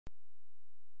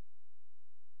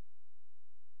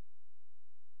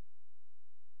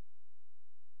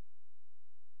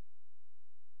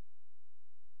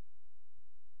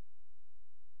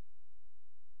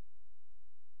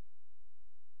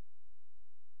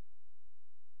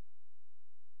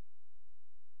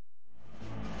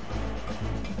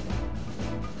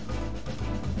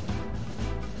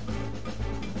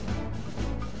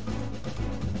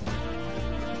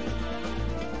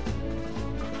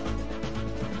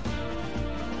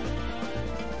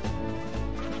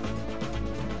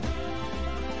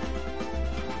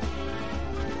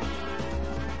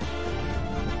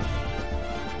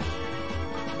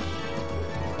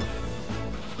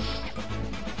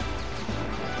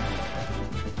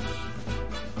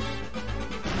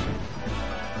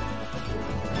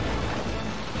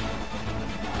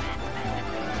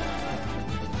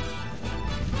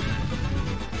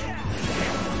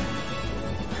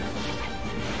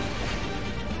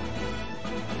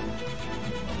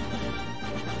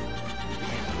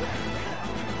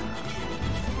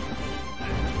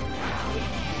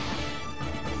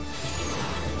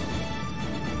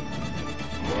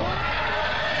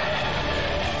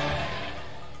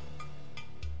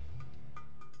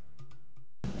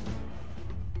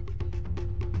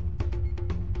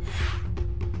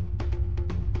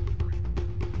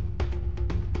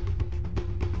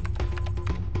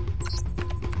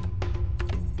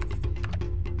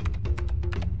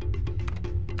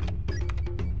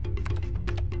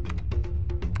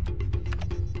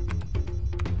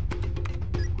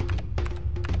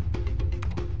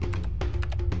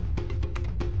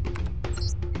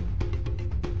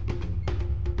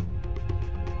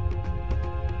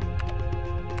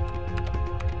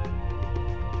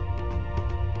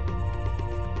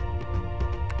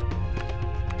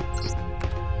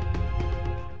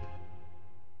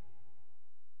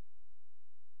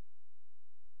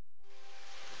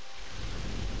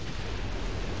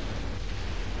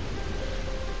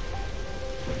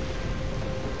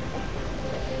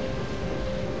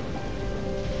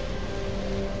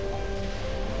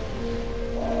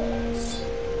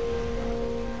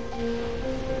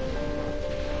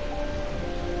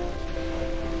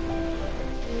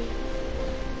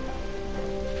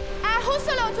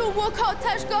Kusalatu Woko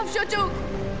Tashkov Jojuk.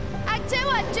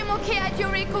 Actewa Jimokia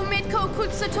Juriko Mitko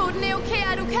Kutsatod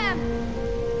Neokea Dukam.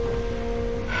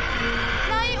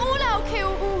 Nai Ula Keo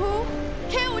Uhu.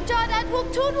 Keo Jadat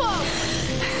Wuk Tudwo.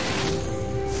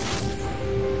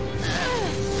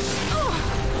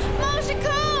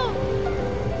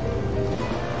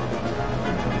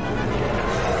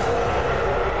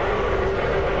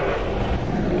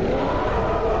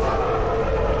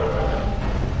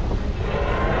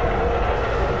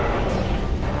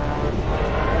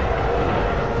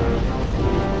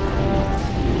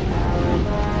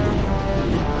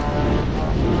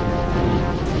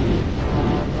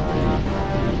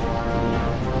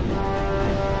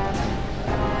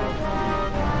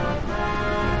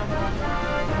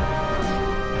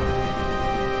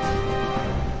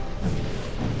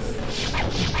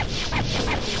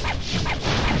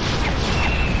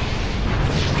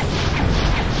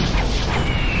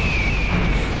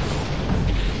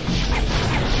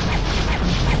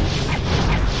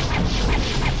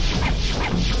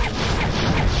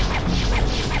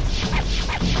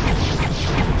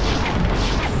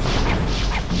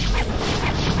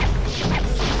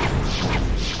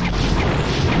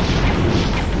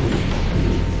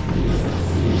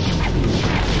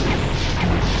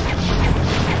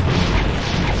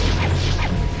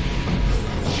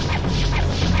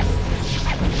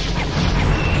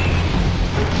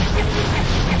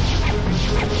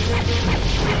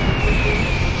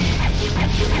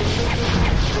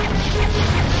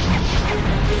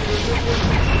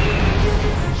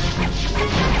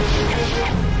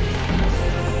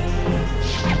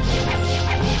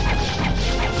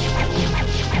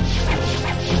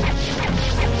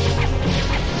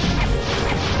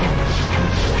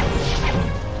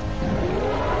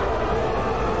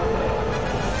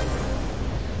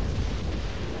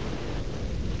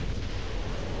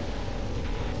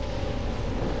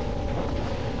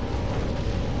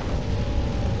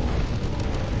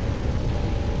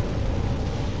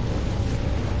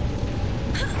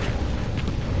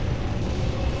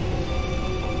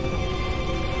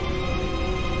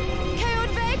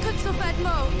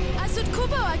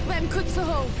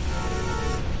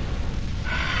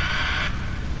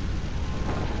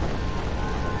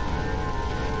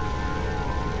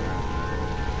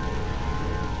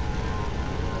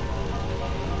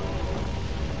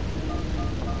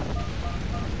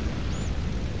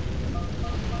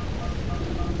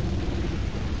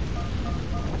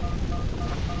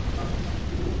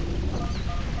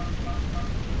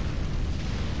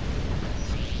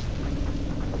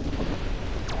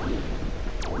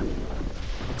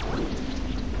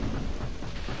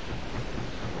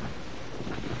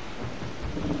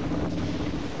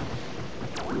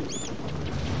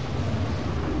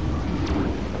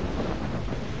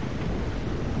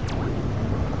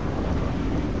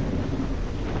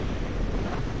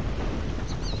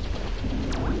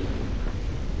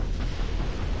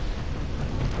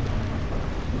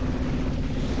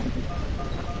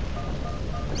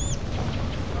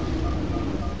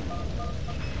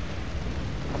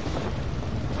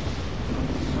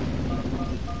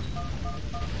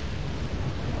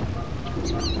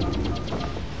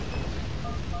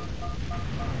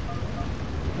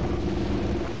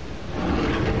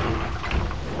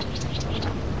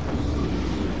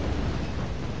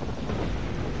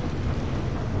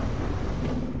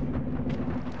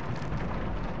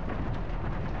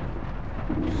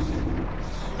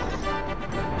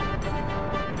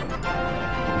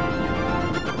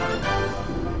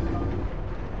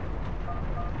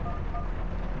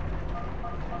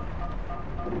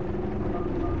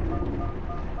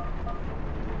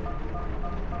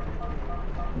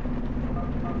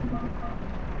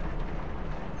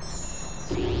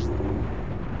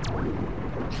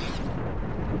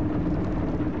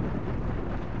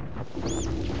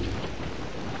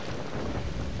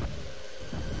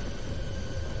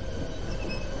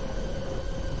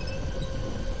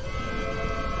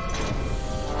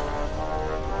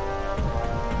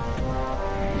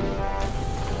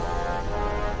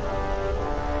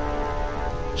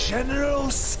 General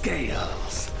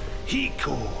Scales,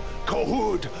 Hiku,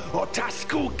 Kohud, or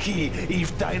Taskuki,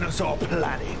 if dinosaur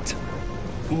planet.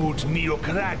 Ud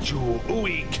Miokraju,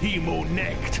 Ui Kimo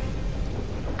Nekt.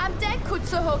 Am Den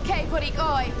Kutsuho Keikorik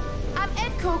Oi. Am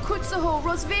Edko Kutsuho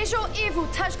Rosvejo Evu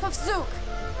Tashkov Zuk.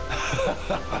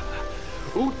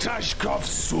 Utashkov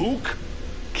Zuk?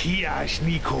 Kiash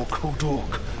Niko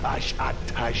Kuduk, Ash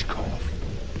Atashkov.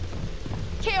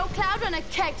 Keo Cloud on a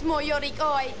kekt Moyorik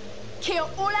Oi. Keo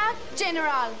Ola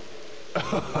General.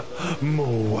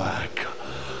 Moak.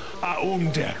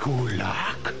 Der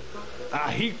Kulak.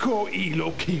 Ahiko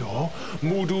ilo kio,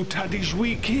 mudu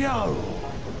tadijwi kiaro.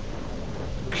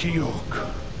 Kiok.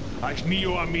 Aš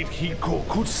nio amit hiko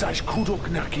kutsaš kudok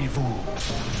nakivu.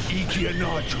 Iki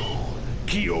anajo.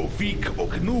 Kio vik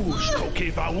oknush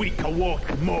kokeva wika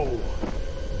wok mo.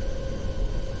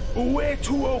 Ue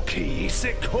tu oki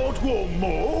se kodwo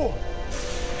mo.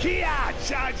 Kia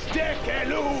chaj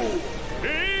dekelu.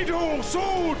 Idu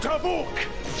su tavuk.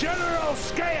 General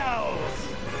Scales.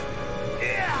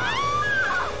 Yeah.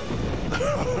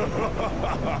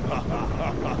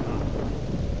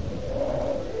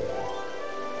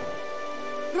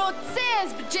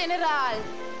 Rotzes, General!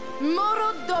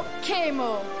 Moro do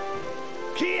kemo!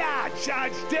 Kia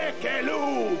chaj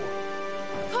dekelu.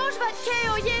 Pożwać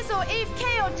keo jezo ev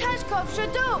keo tashkov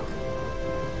shaduk!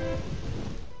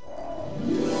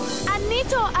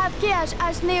 Anito avgeash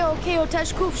ash neo keo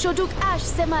tashkov shaduk ash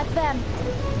sematvem!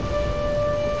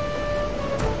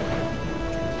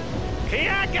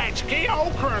 Kia gets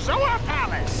kio Krazoa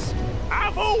Palace.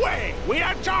 Avowe, we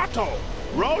are Jato.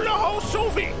 Rolo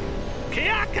Suvik.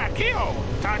 Kia kakio.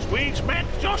 Touch wings met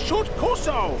Joshut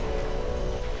Kuso.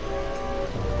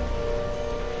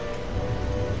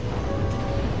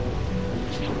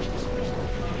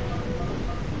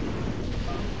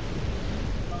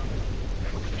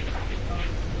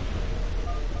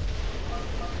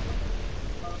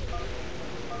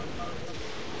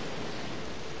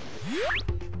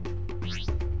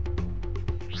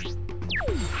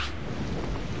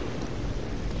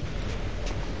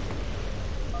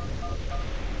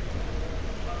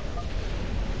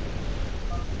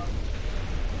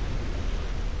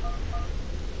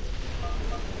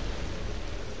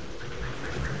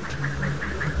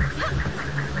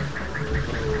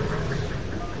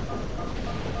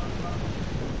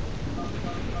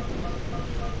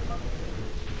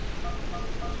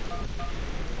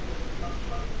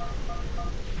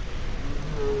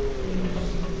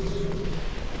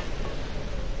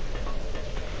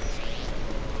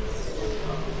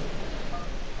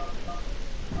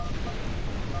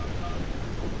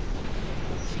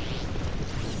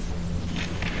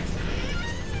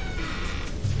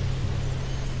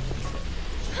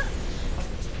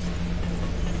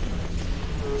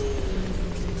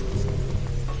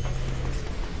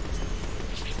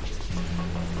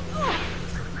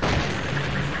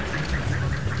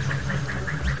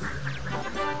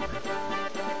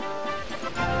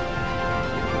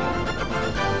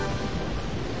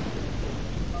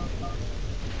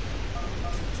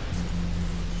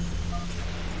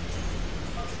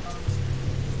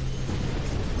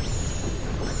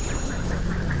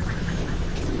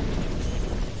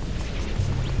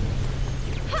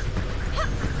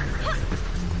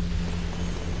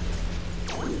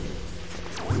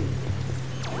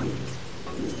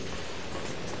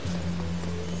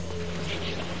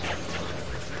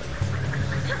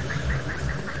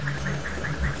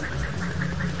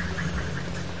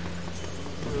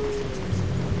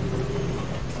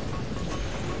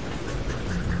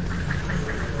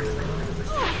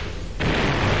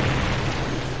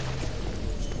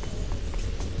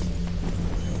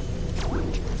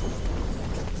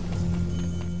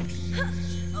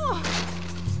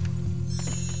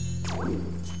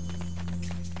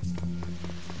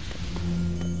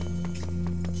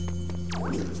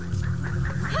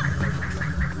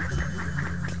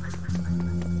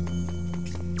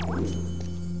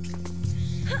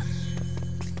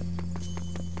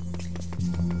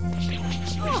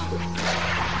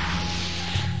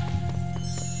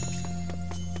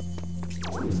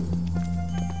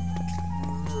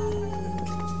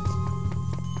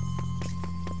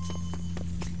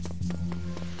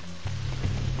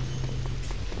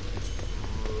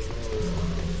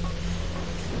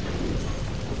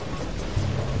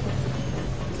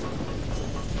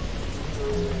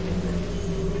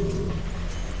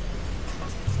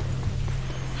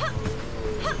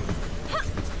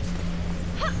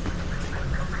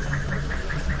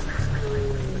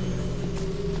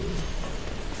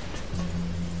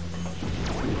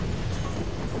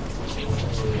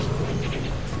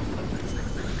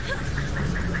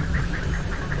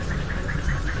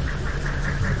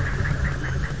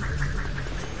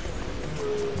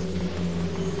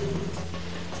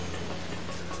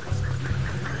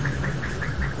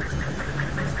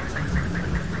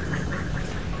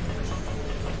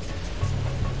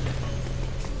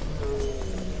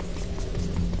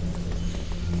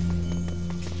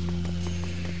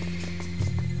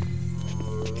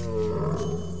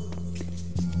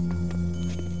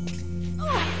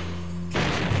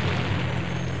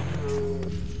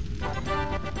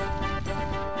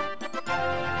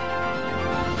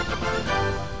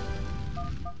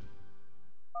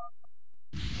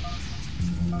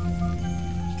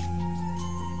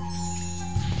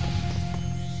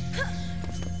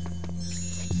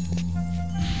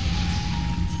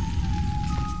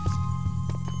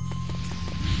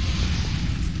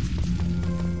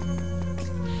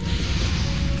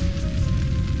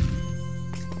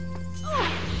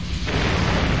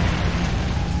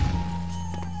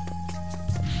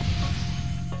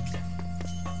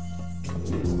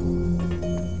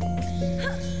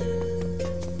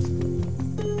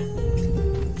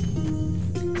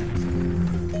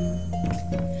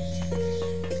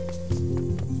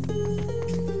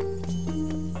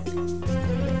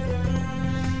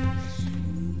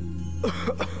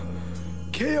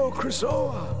 Keo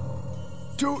Krisoa,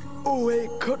 Dude Uwe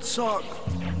Kutsak,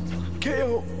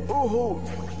 Keo Uho,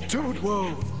 Dude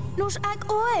Wo, Nos ag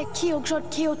oe kio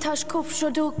grot kio tashkuf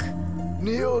shoduk.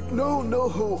 Neod no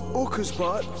ho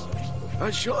Ukasbat,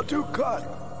 a shot cut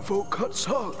for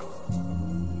Kutsak.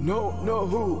 No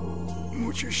who,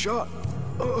 much shot.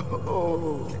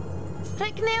 Oh.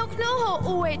 Rek neok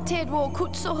noho oe tedwo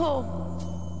kutsoho.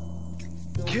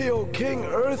 Keo King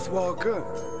Earthwalker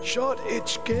shot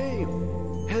its game.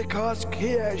 Helkas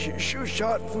Kiash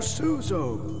shot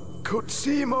Fusuzo.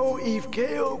 Kutsimo Eve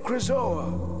Keo Krizoa.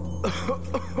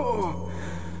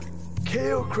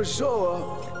 Keo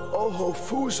Krizoa Oho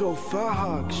Fuso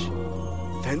Fahax.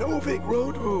 Fenovic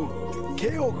Roadru.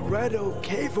 Keo Grado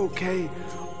Kevoke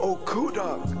O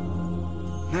Kudak.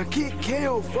 Naki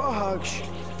Keo Fahax.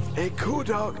 A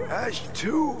Kudak Ash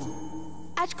 2.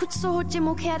 At kutsoho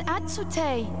jimoker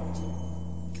atsute.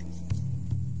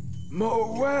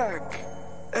 Moak.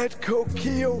 Et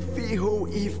Kokio Fiho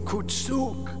Eve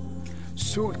Kutsuk.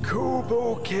 Sud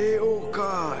Kubo Keo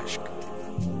Gashk.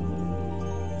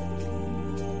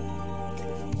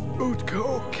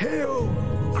 Utko Keo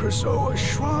Krisoa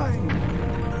Shrine.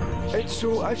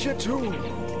 Etsu Ajatu.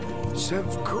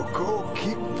 Semf Kuko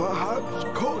Kik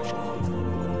Pahak Kosh.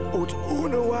 Ut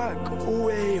Unawak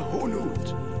Ue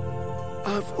Hunut.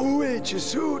 Av Ue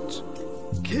Jesut.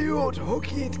 Kiot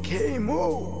Hokit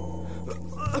Kemo.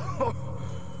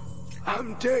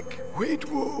 Amdek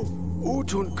Widwu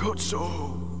Utun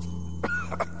Kotso.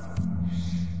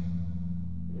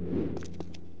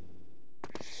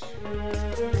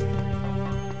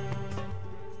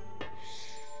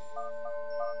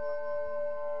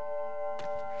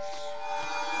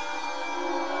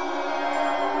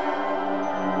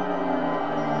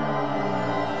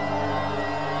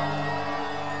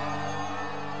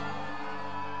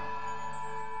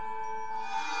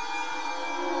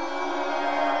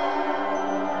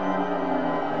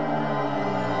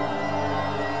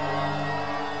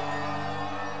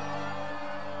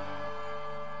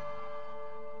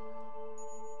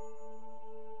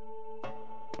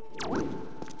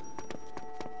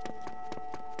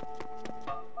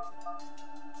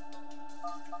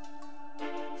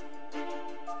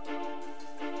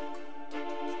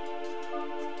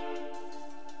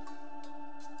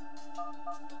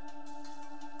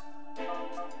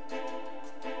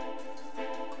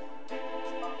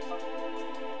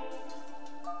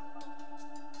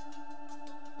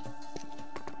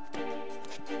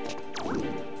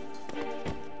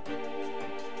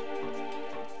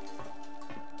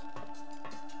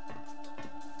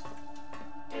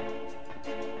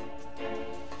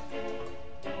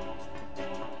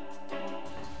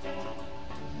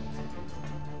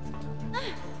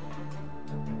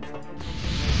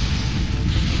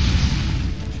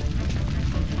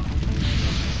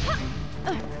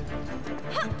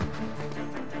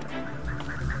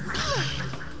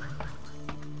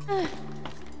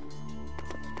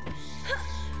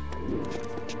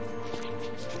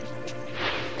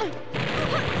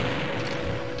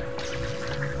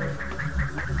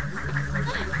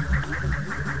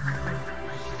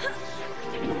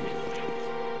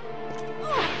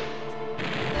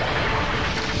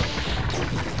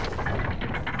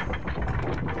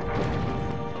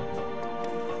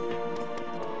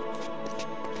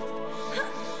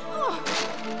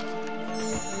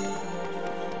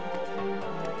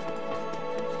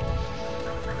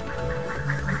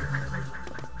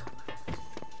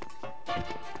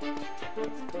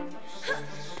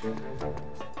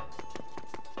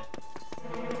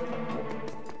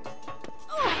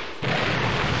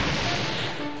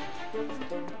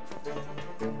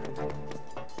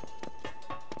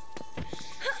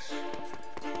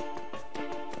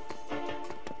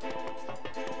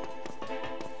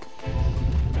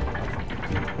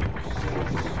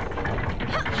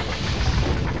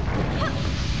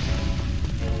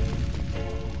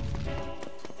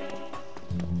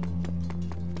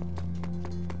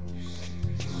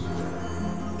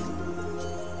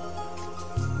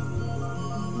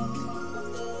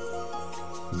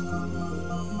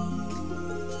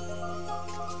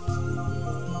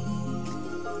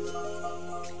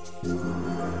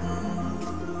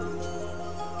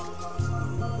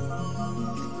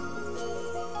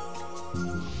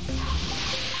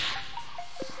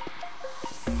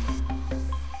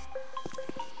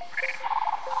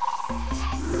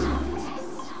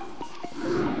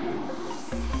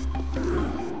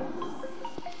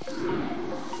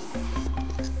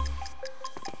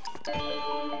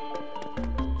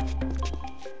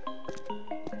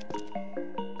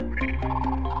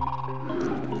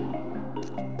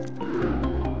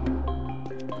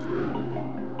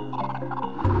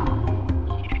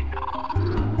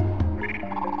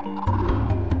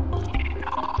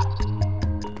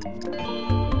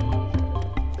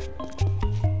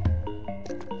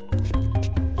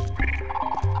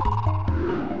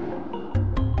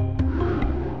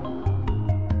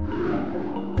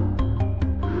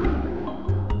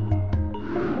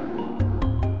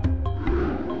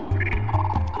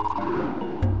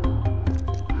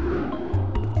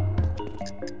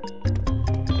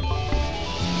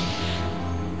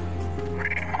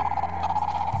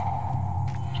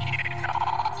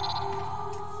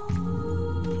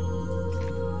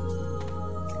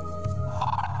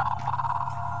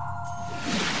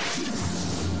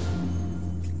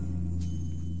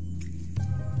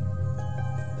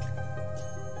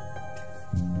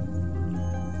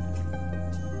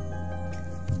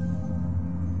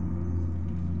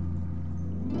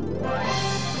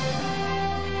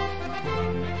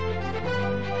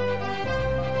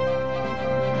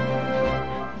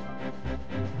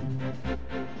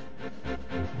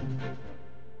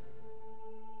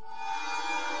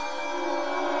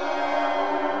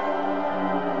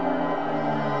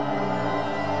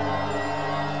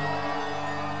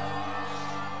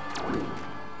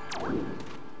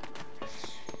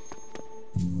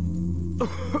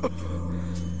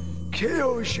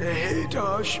 Keo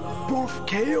shehedash buf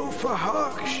keo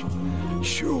fahaksh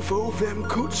shufo vem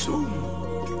kutsum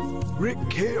rik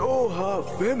keo ha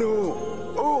veno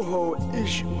oho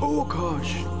ish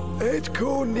okash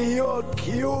etko niot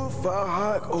keo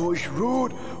fahak osh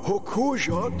rud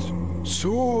hokujot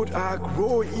sud ak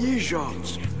ro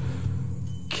ijot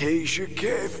keje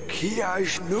kev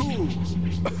kiash nu.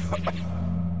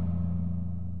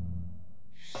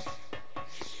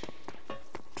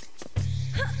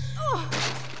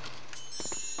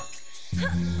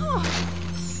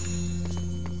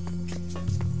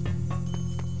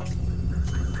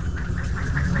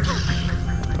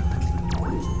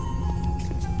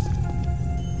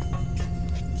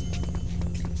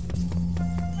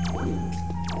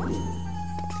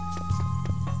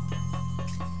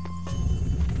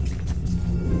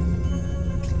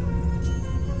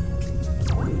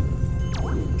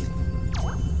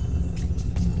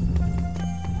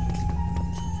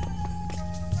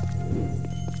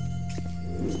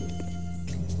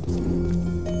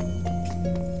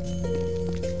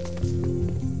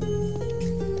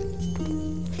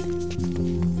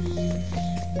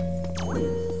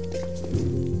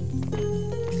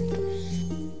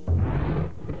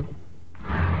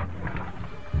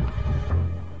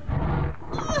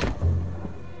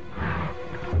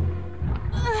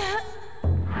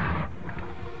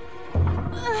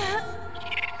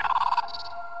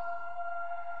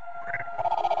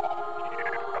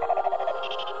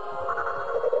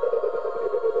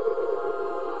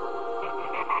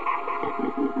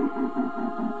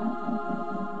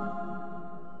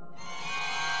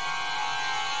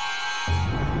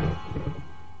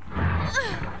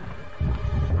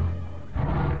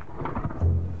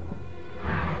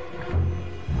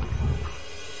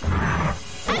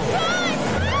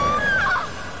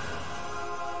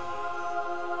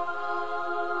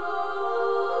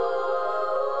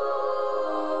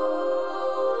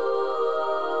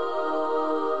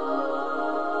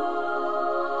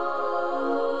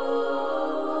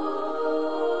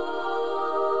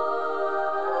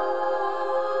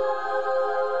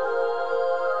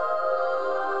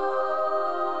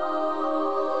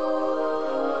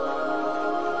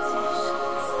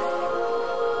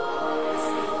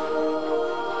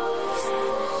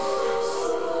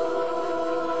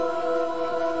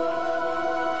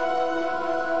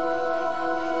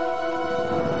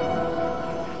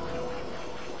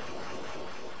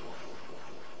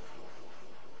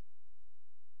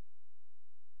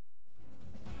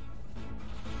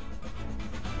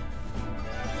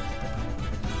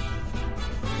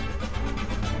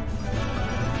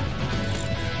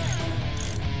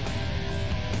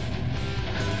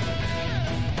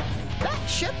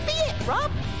 Should be it,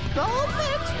 Rob. Go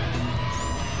it.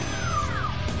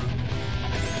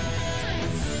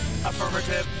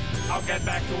 Affirmative. I'll get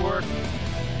back to work.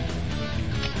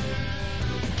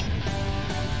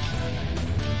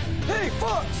 Hey,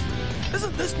 Fox!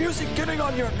 Isn't this music getting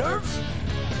on your nerves?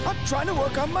 I'm trying to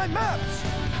work on my maps.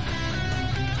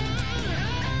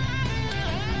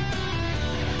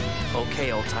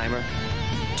 Okay, old-timer.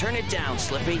 Turn it down,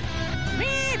 Slippy.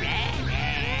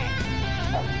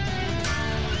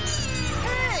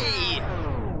 Hey!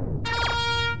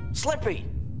 Slippy,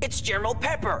 it's General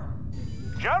Pepper.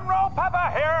 General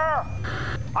Pepper here!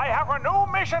 I have a new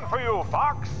mission for you,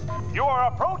 Fox. You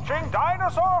are approaching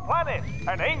Dinosaur Planet,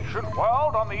 an ancient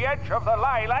world on the edge of the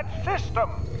Lilat system.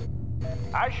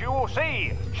 As you will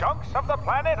see, chunks of the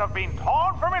planet have been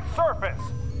torn from its surface.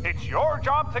 It's your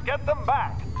job to get them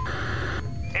back.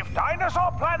 If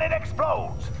Dinosaur Planet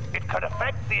explodes, it could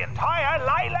affect the entire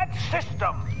Lilac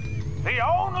system. The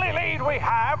only lead we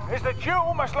have is that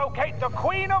you must locate the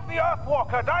Queen of the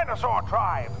Earthwalker dinosaur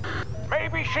tribe.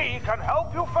 Maybe she can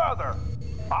help you further.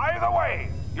 Either way,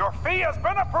 your fee has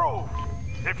been approved.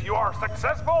 If you are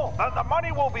successful, then the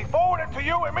money will be forwarded to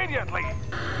you immediately.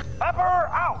 Pepper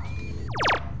out!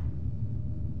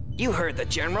 You heard the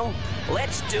General.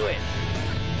 Let's do it.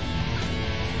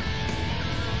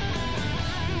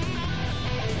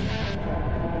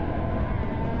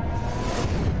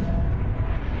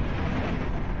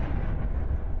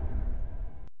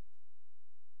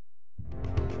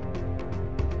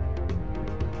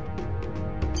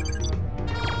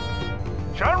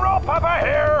 General Pepper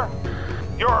here.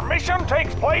 Your mission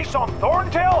takes place on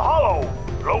Thorntail Hollow.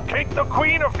 Locate the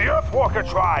Queen of the Earthwalker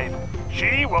tribe.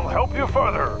 She will help you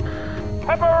further.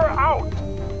 Pepper out.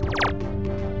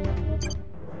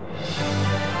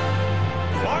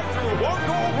 Fly through one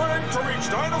gold ring to reach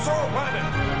Dinosaur Planet.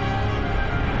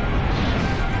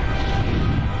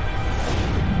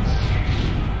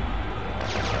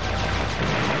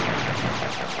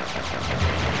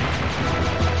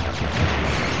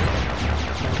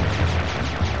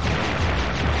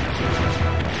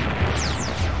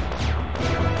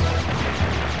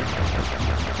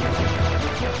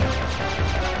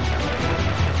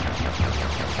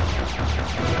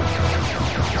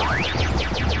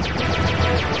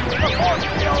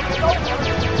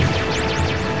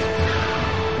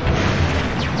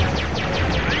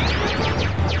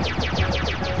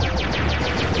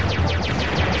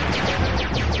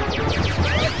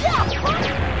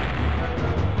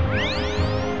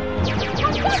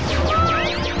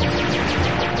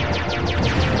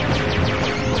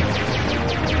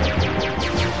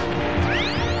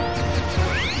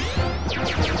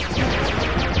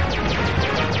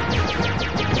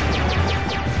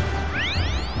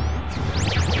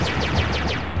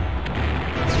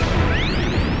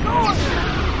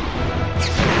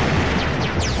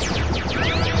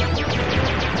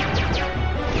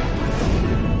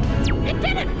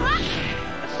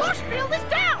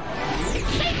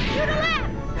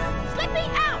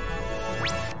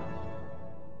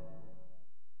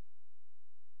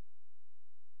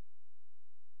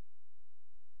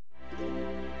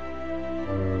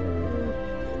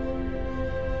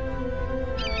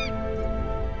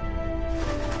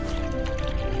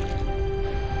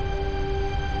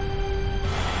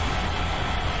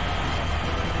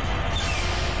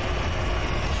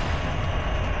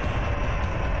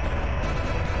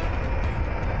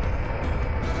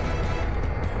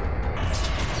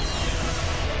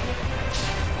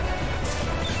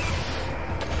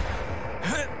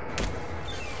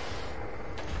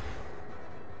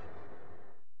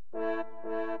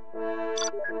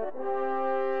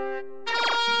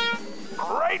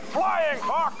 Great flying,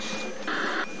 Fox!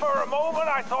 For a moment,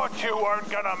 I thought you weren't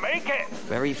gonna make it.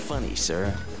 Very funny,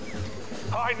 sir.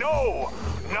 I know.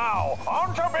 Now,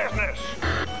 on to business.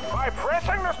 By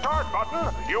pressing the start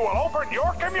button, you will open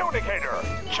your communicator.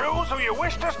 Choose who you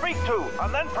wish to speak to,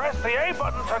 and then press the A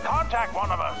button to contact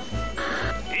one of us.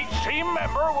 Each team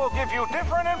member will give you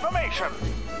different information.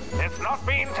 It's not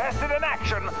being tested in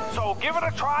action, so give it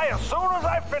a try as soon as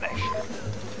I've finished.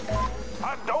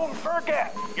 And don't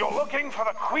forget, you're looking for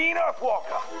the Queen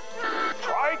Earthwalker.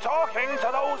 Try talking to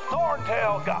those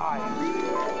Thorntail guys.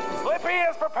 Slippy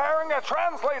is preparing a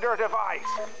translator device,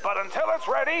 but until it's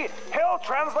ready, he'll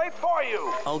translate for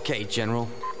you. Okay, General.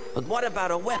 But what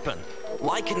about a weapon?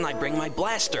 Why couldn't I bring my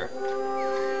blaster?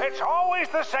 It's always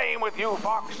the same with you,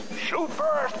 Fox. Shoot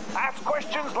first, ask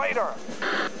questions later.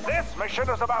 This mission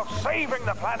is about saving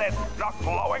the planet, not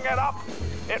blowing it up.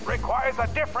 It requires a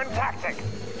different tactic.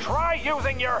 Try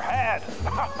using your head.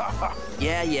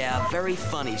 Yeah, very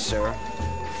funny, sir.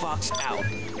 Fox out.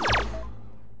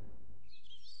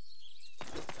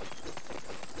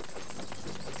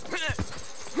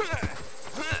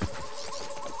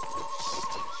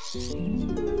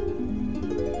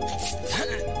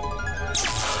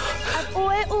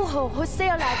 Oe uho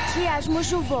hosela kiaj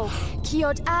mojuvo,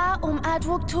 kiod a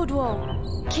adwok tudwo.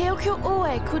 Kio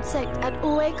oe kutsekt at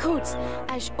oe kuts,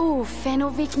 aj u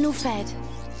fenovik nufed.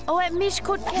 Oe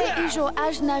mishkut ke ijo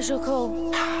aj najoko.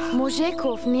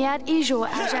 Mojekov niad ijo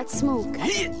aj at smuk.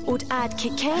 Ut ad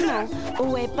kikeno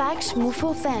oe baksh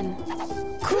mufofen.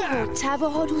 Kuho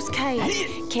tabohodus kai,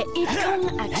 ke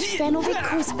itkong ak fenovik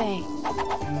kusbe.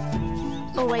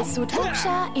 Oe sud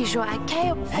uksha ijo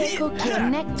akeo feko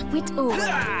connect with u.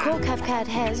 Ko kafkad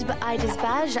hez be aides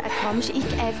baj akomj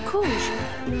ik ev kuj.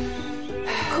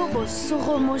 kobos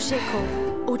suro mojeko,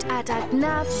 ut adat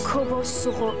nav kobos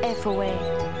suro efoe.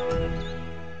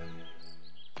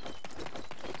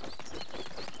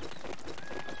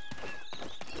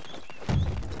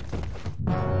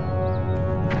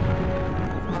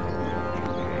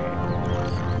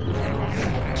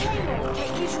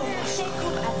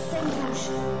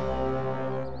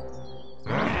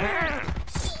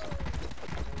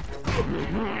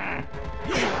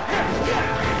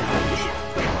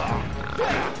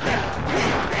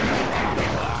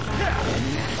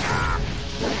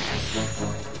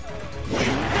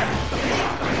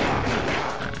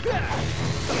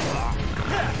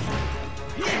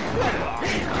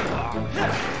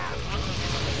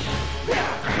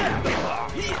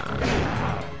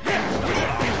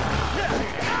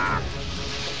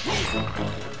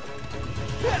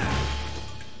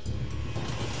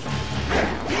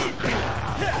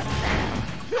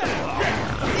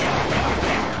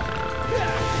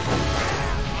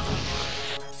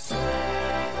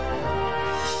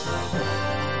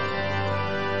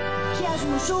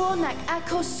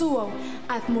 Akosuo,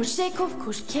 at musekov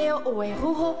kushkeo o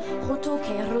eruho, roto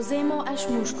ke rosemo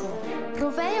ashmushko.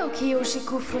 Proveo ki o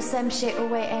shikufru semshe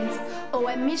owe ent,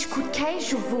 owe mish kut kei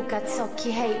juvukat sok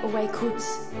ki hei owe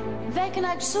kuts.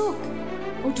 Vekanaj suk,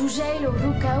 utujelo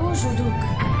ruka o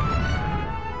juduk.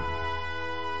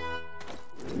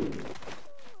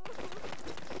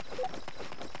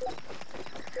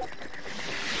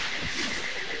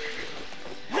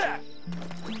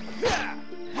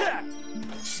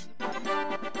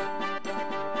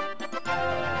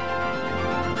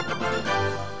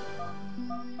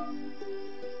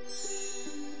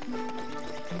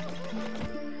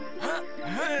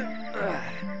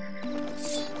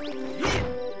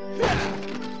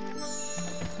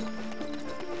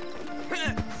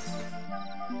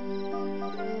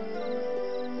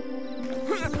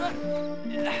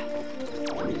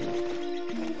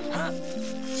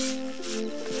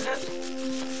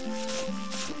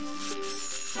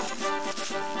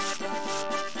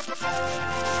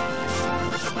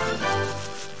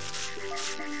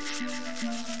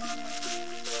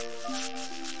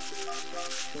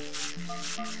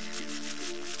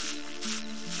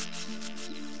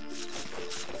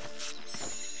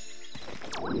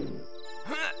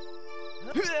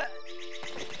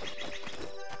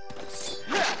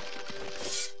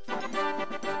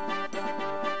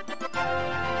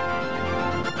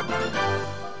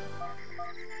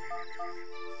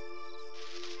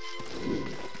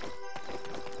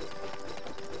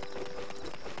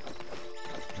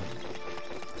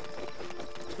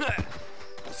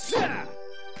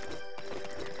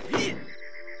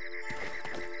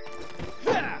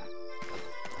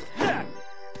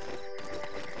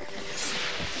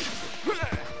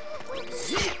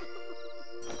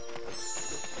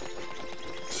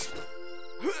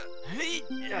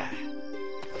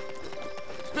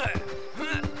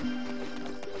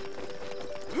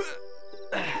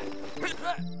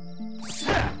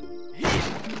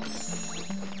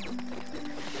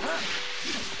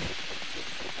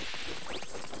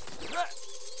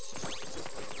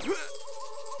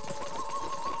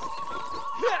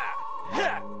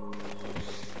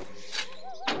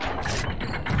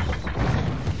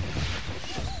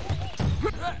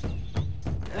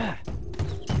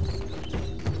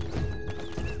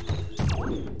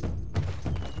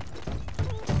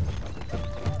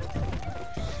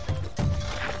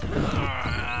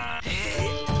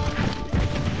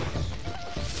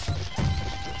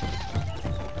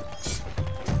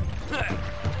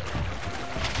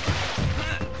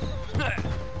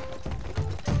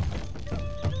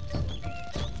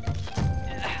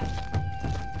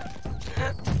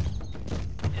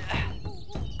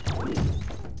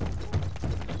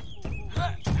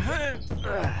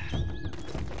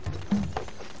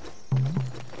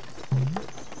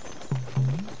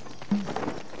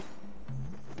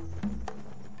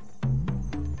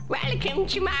 Welcome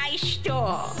to my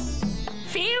store.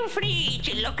 Feel free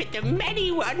to look at the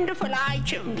many wonderful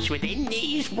items within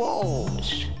these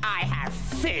walls. I have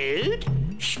food,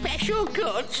 special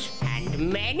goods,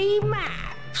 and many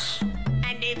maps.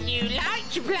 And if you like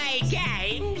to play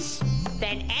games,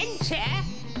 then enter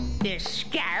the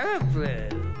Scarab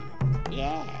Room.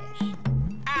 Yes.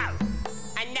 Oh,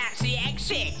 and that's the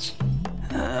exit.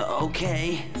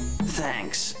 Okay.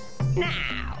 Thanks.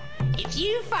 Now, if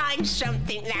you find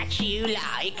something that you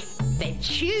like, then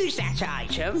choose that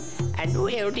item and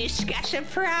we'll discuss a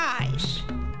price.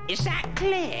 Is that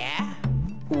clear?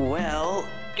 Well...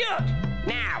 Good.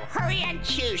 Now, hurry and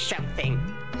choose something.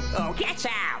 Or get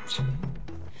out.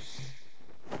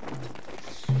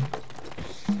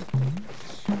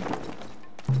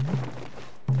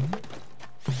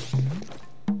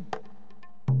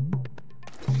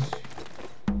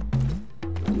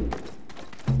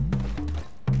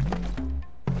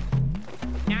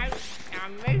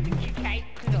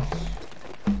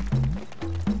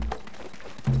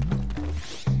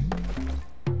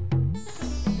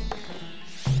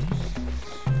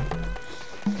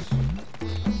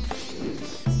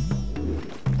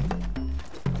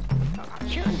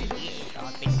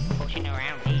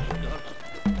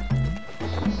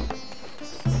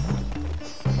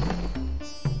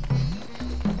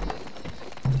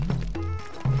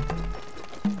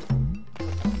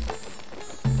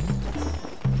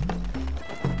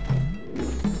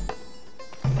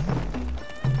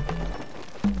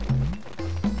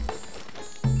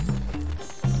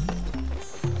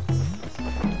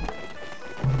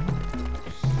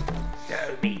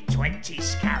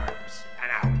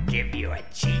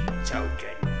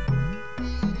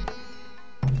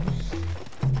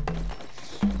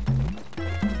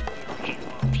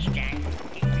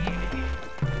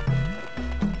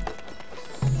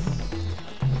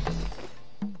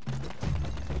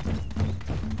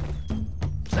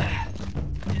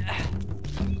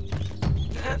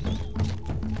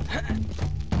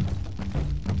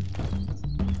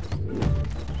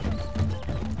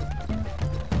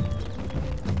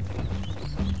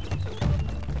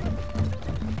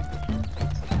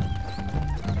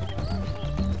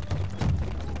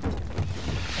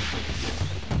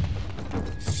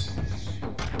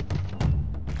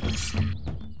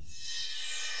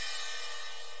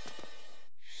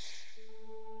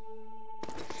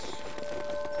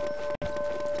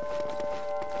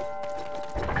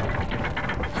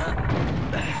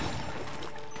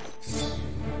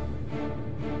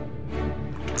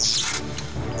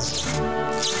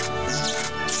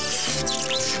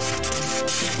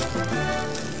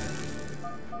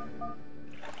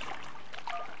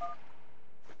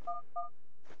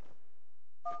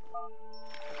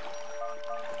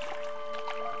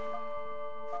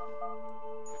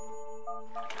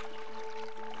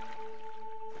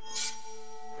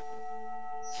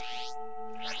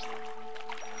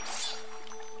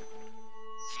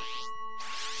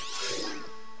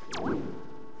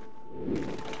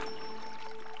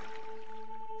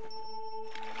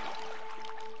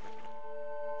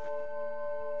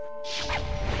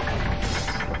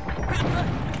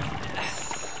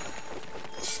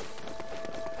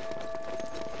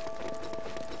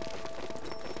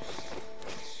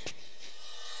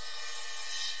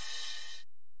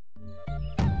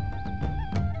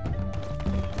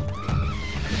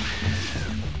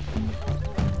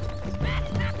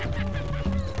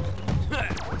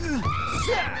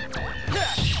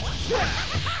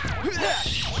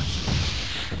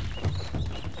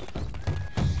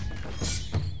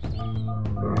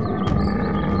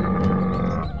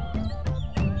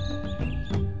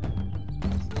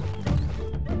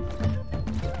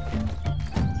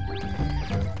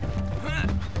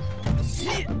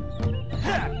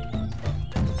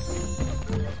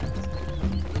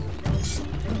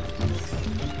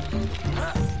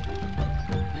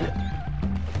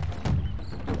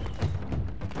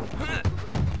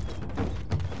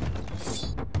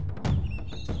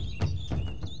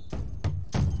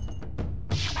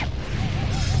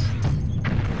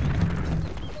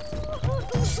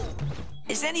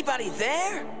 Is anybody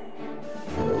there?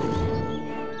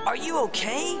 Are you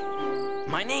okay?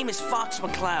 My name is Fox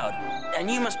McCloud, and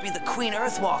you must be the Queen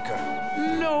Earthwalker.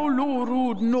 No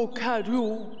lurud no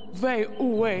kadu, ve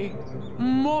uwe,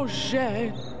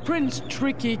 moje, Prince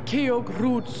Tricky keo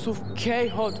grud suf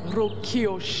kehot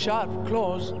rokio sharp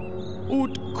claws,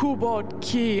 ut kubot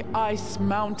ki ice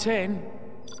mountain.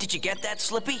 Did you get that,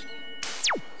 Slippy?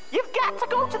 You've got to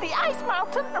go to the ice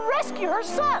mountain and rescue her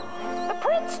son, the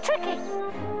Prince Tricky.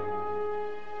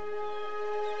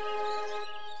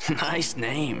 Nice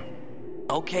name.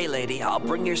 Okay, lady, I'll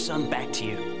bring your son back to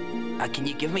you. Can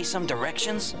you give me some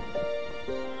directions?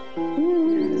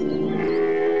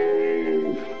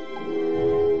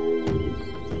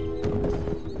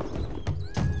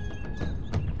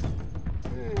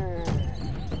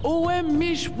 Oe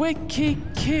mish weki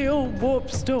keo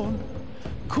warpstone.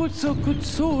 Kutso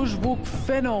kutsuj wuk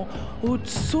feno ut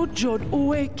sujod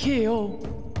oe keo.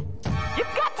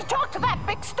 You've got to talk to that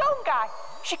big stone guy.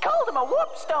 She called him a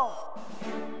warp stone.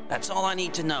 That's all I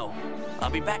need to know.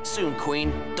 I'll be back soon,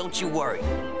 Queen. Don't you worry.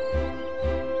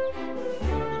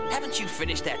 Haven't you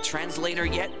finished that translator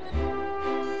yet?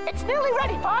 It's nearly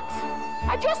ready, Fox.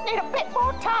 I just need a bit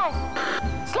more time.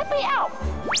 Slippy out.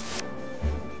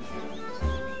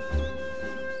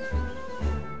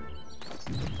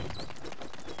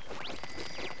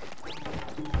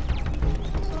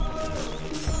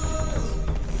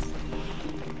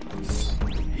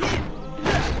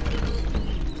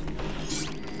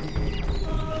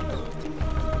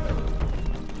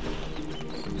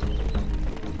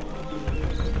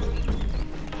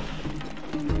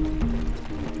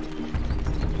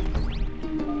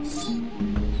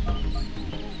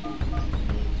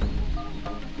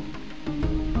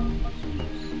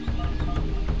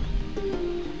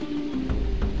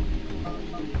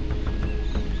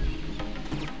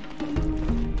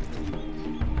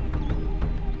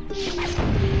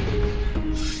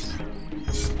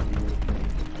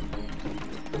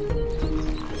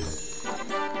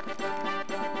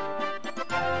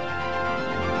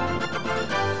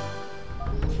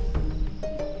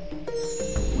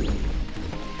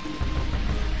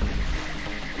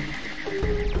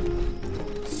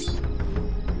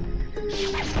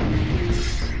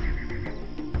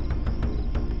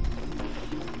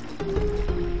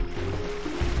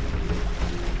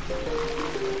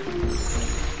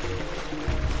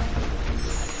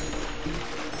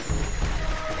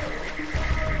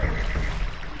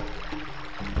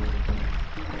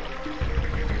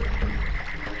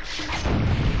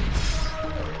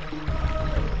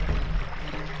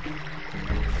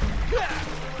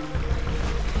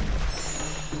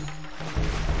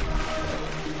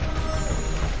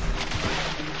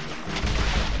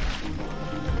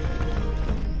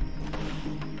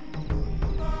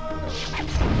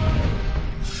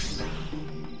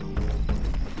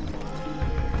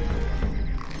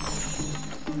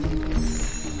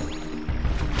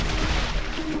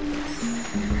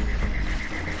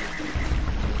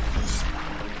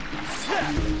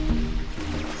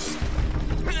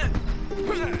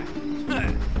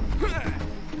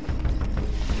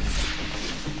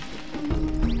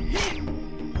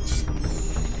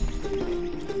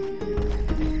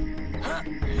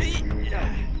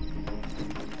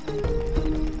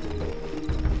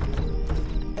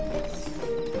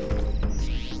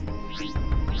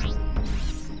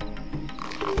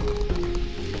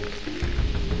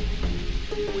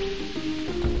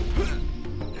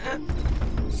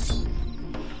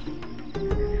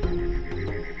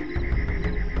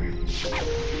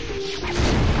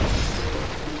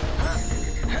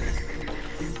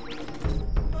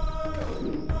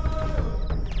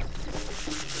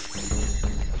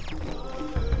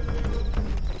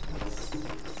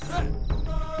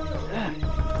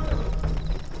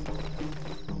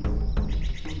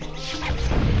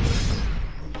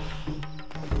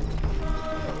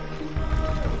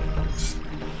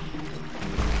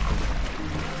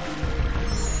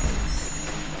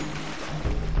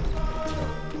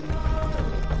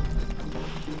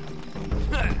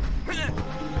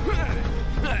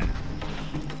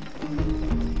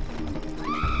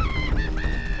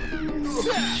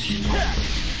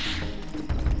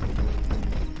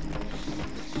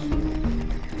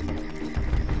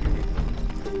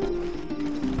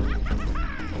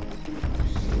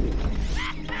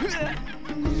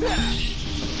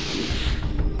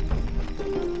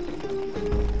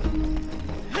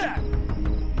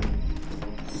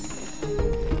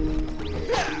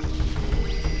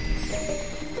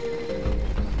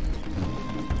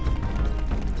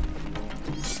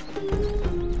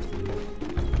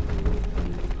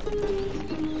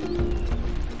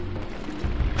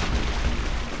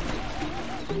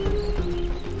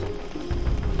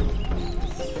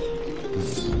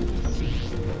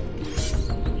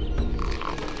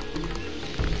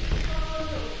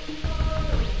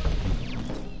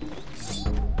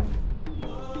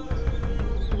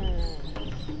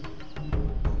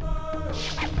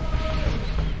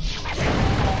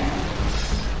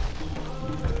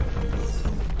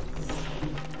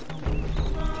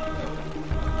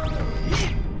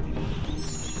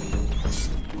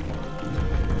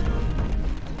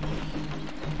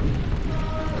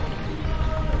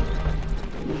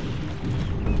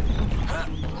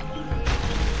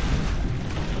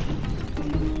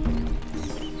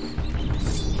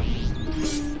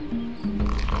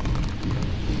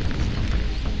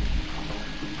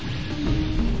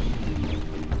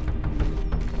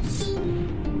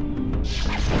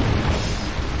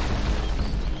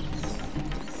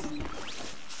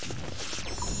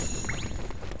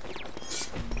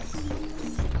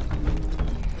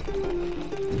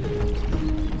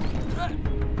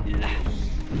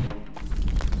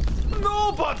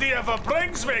 Nobody ever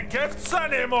brings me gifts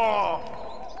anymore.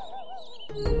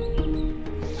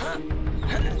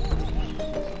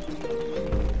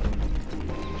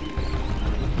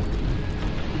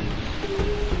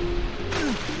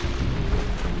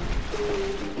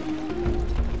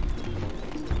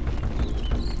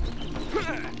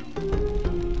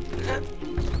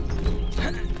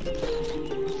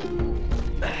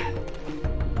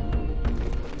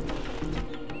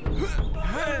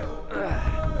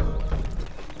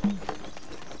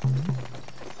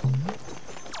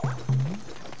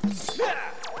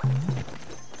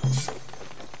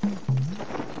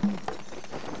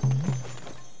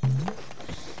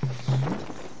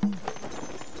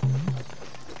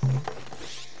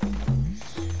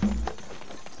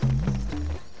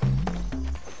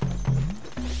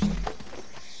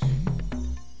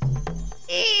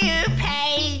 You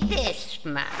pay this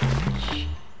much.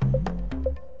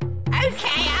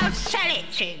 Okay, I'll sell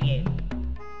it to you.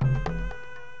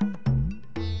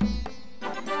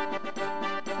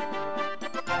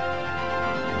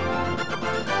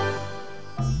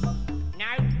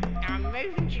 No, I'm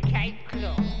moving to Cape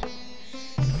Claw.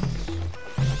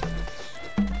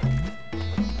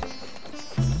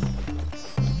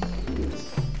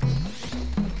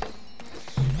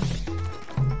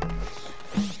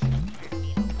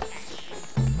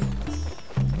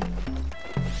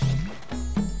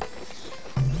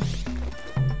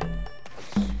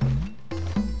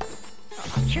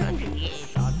 For 200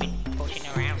 years I've been pushing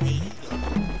around these goods.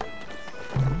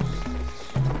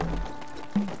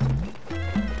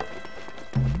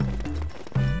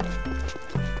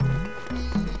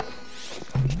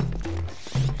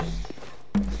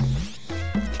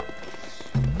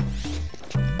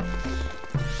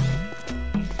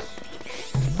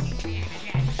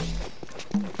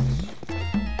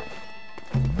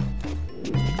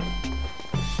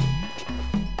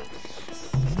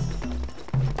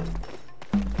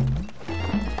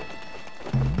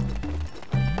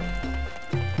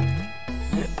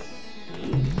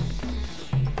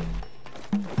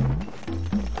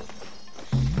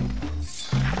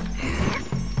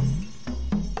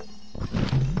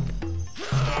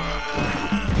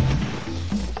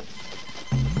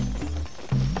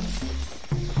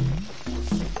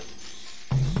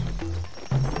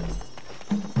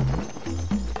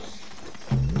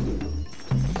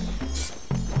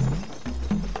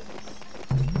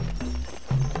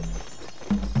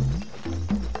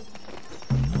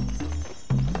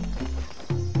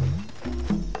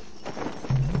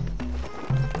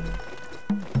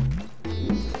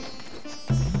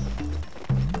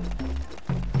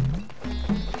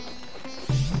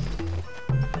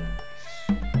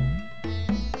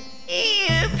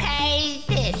 You pay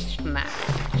this much.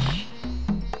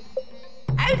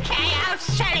 Okay, I'll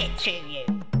sell it to you.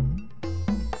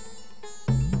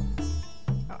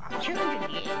 For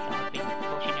 200 years I've been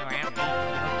pushing around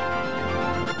these.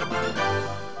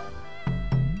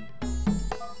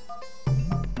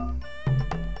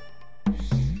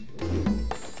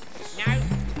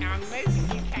 No, I'm moving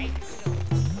to Cape Claw.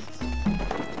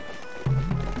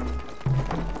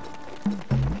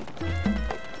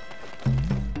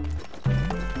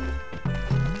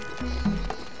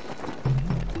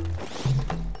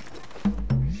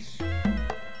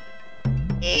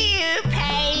 You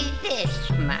pay this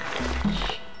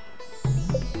much.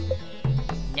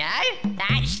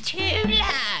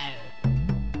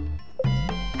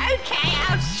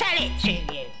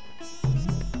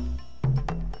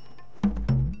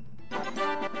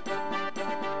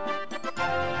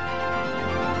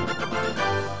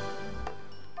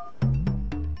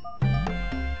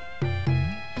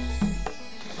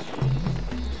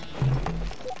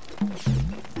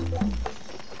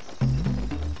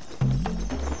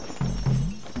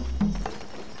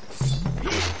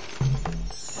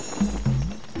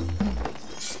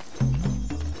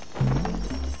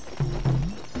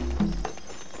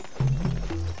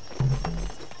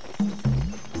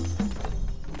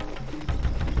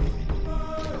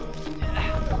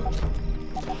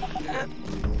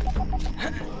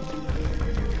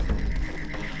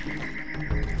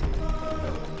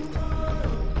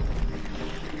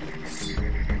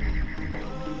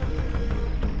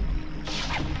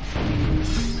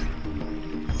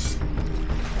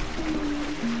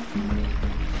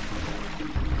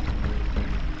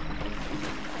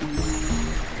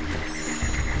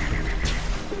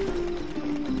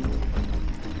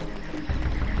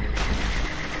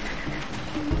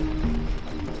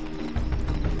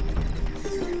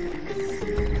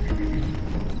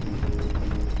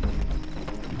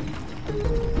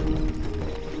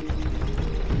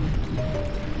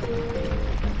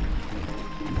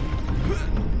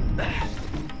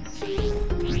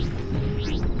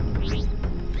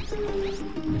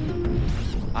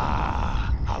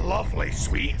 lovely,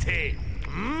 sweetie.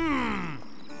 Mmm.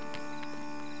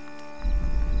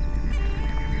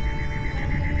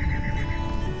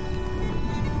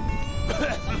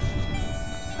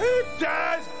 Who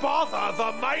dares bother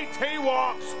the mighty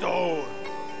warpstone?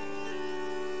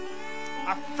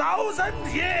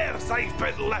 1,000 years I've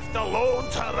been left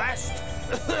alone to rest.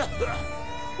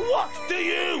 What do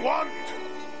you want?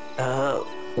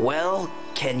 Well,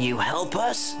 can you help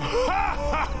us?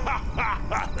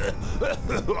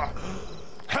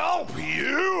 Help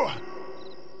you?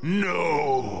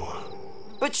 No.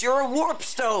 But you're a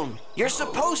warpstone. You're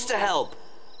supposed to help.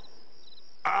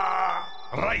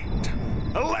 Right.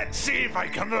 Let's see if I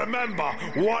can remember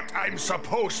what I'm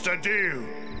supposed to do.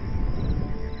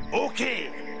 Okay.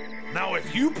 Now,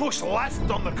 if you push left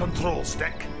on the control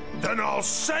stick, then I'll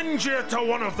send you to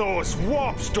one of those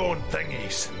warpstone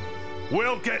thingies.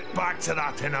 We'll get back to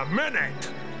that in a minute.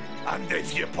 And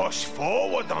if you push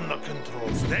forward on the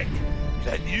control stick,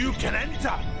 then you can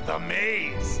enter the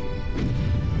maze.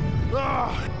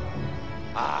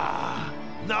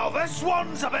 Now this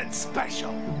one's a bit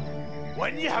special.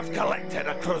 When you have collected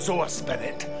a Krazoa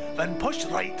spirit, then push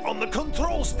right on the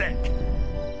control stick.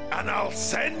 And I'll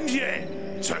send you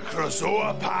to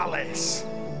Krazoa Palace.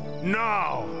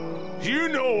 Now, you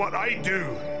know what I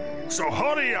do, so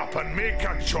hurry up and make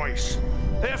a choice.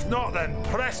 If not, then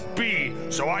press B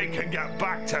so I can get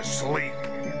back to sleep.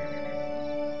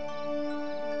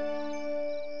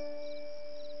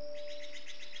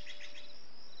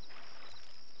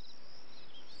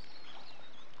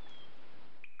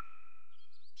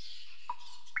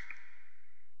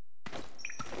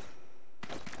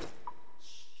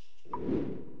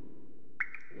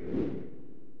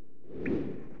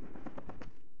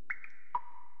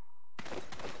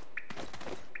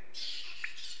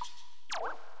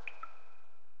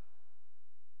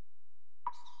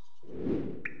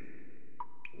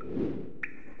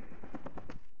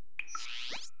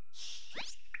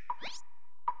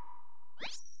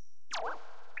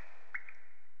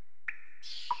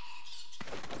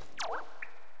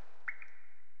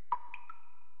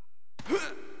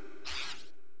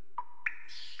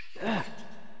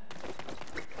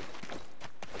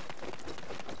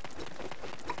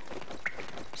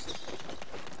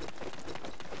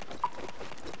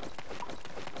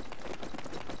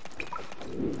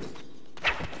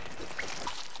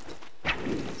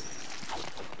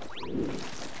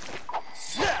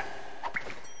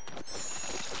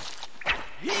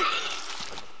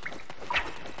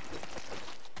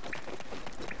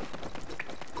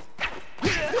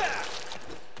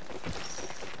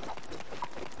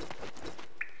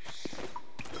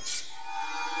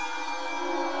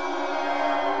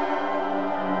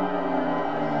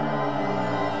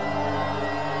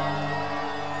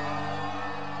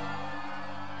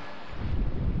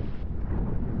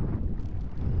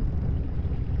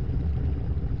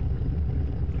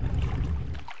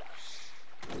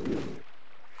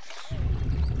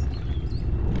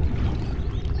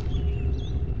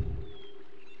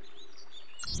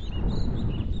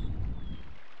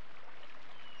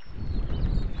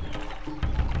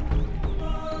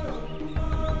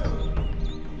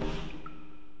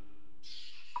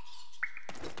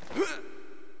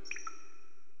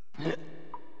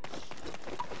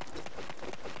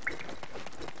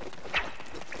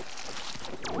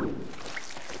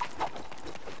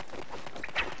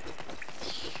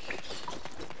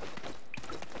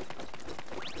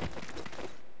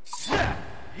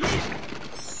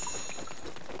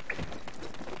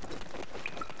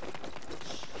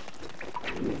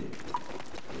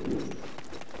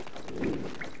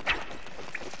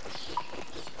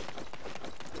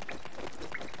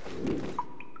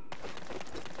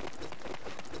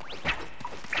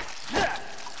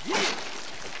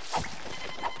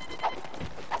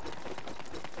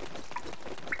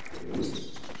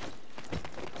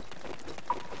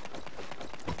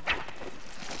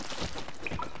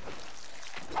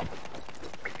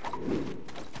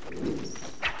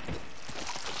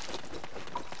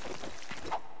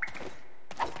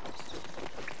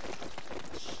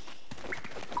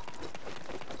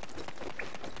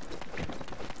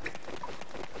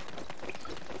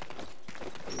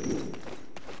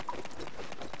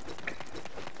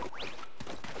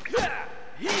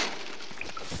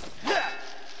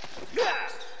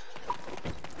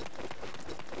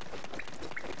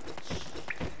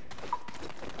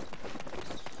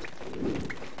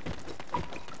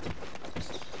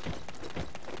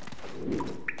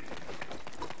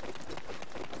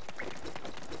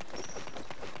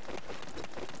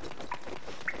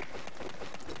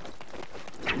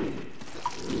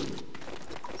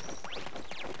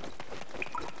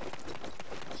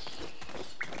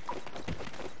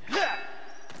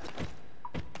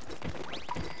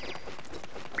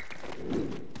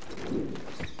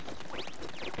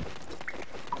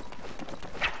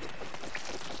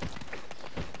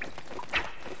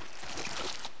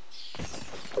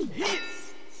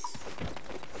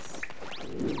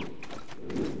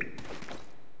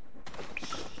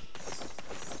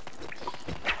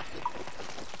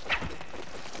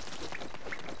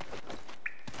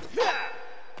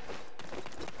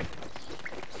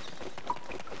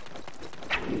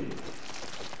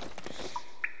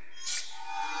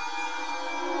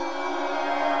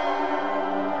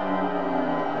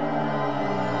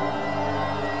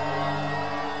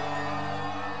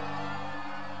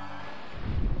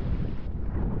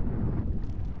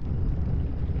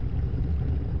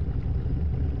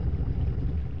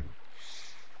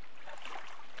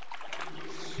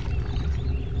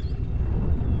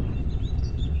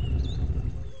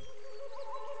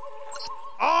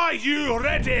 Are you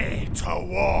ready to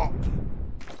warp?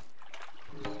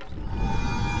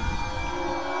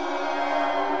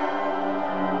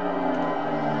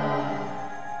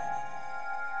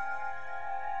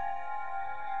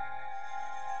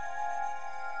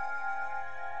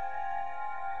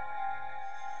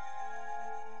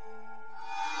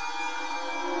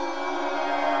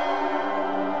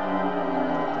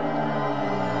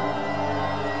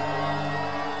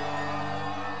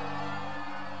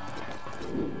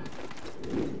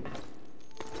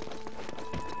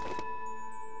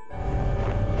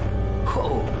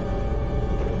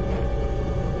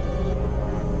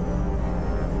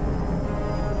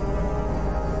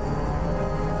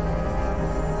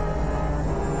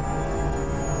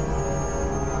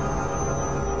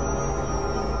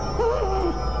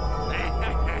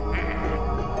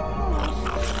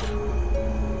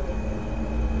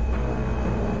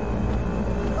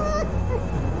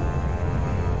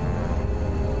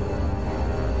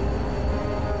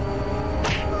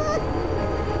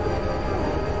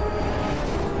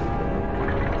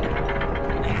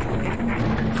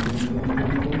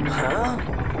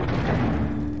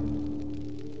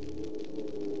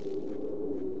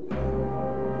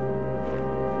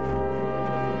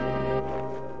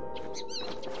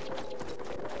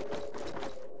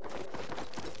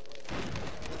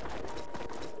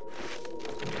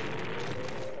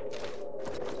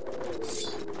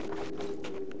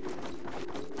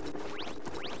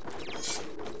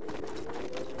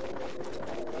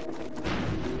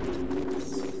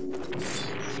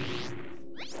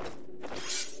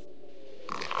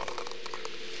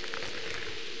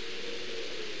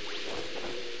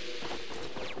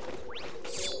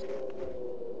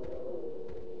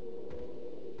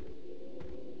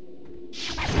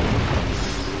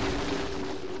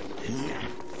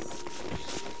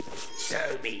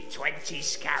 Show me 20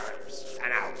 scarabs,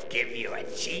 and I'll give you a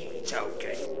cheap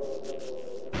token.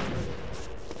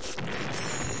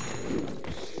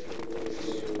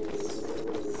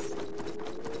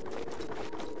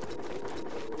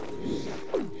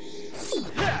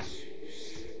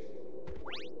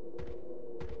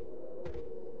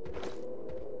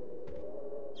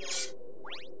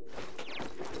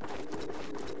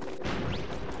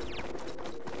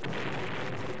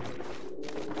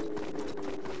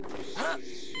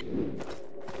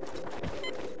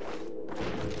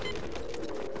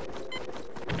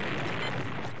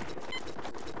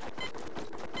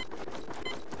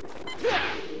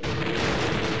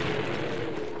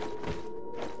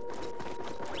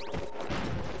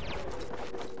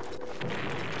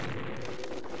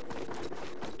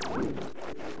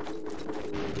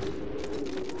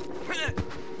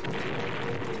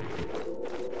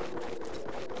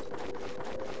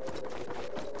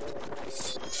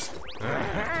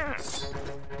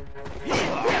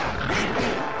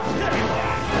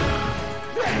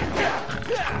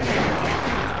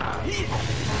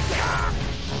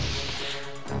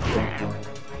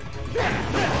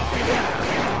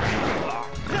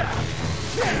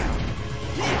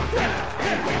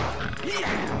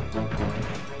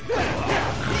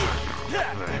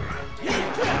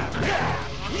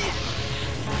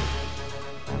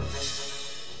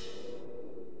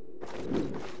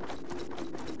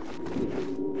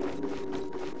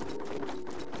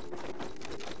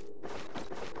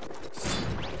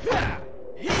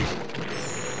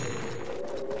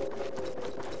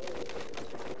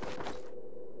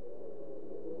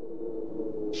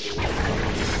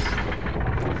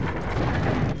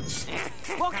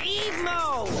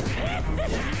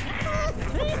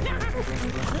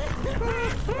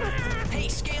 Hey,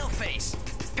 Scaleface!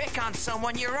 Pick on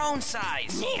someone your own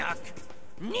size!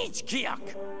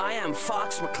 I am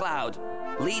Fox McCloud,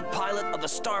 lead pilot of the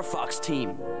Star Fox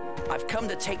team. I've come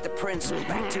to take the prince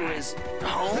back to his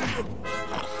home.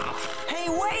 Hey,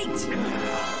 wait!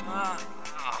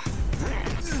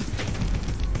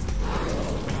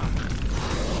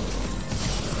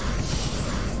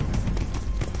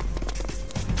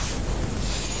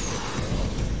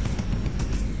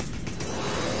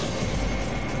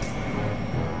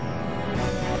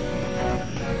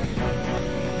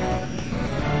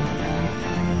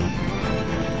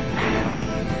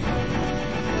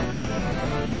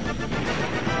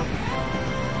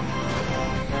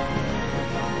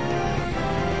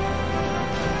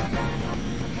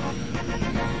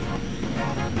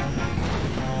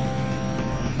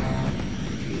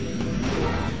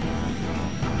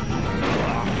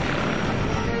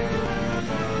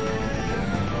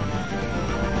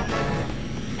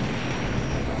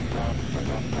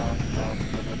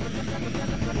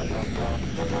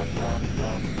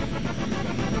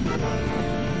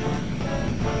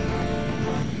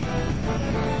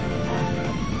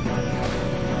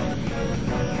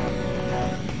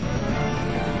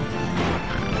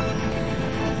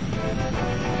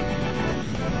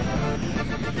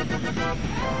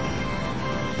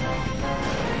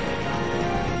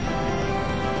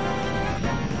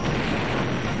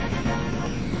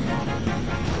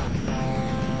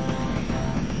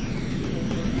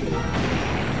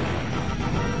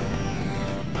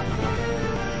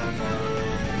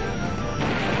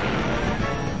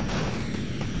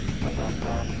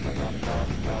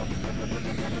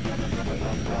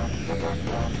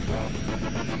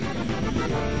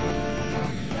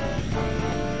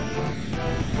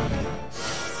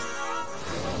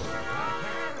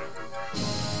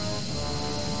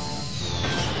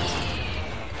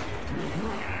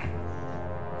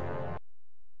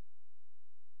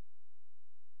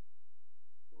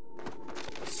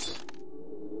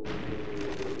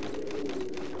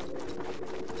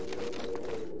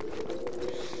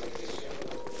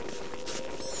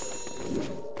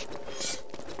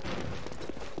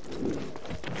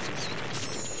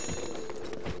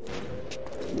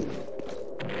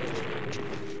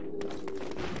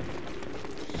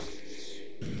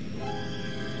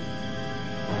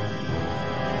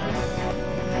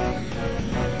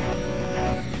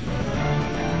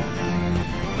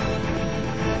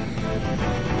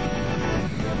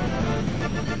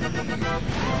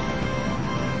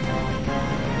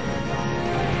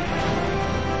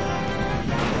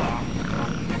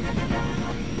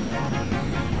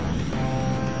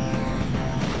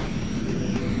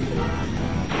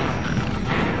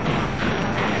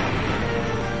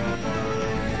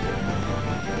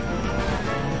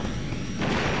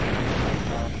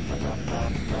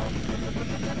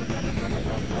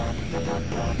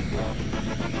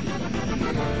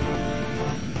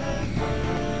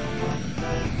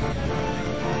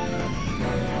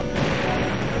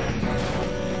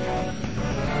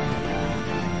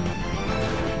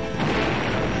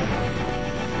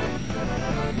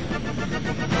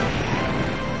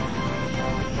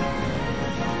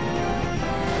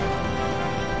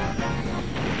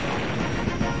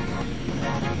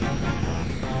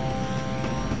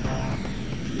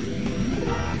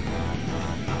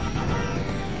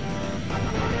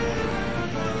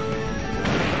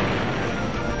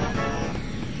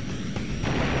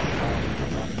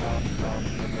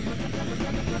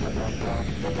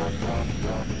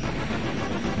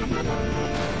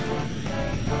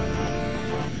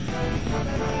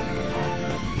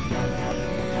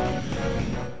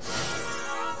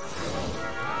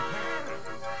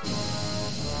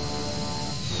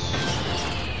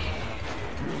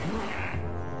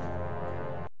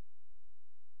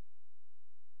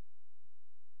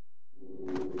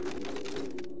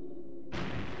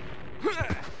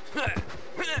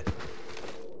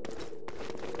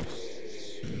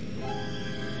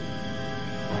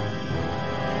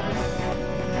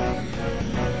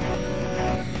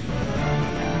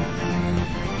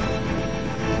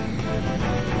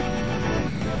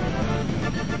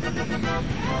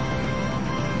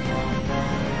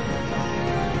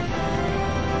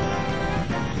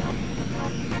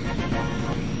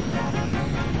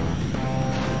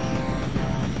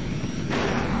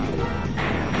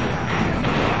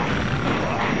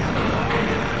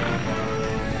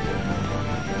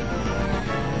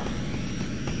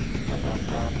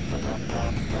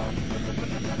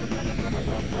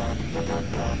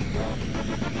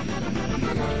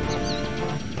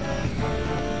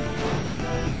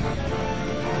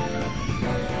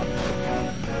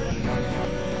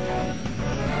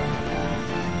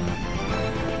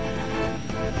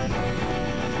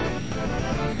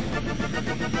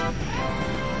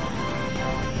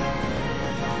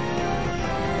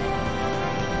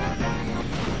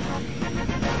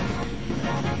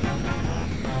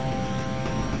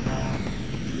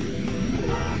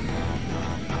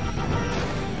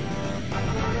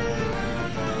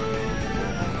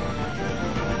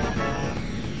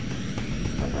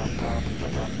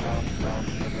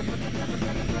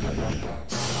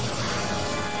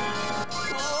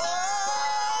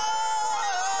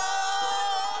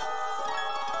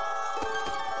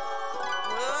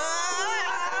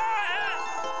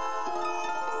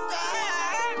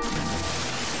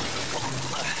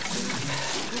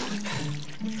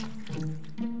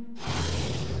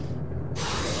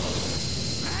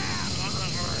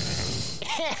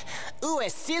 Ue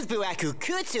sizbu aku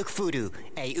kutsuk fudu,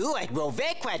 e uet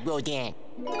rovekwat rodan.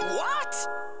 What?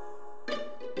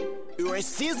 Ue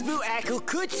sizbu aku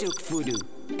kutsuk fudu,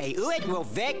 e uet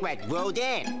rovekwat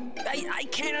rodan. I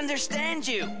can't understand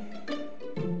you.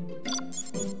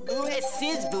 Ue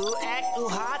sizbu at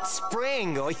hot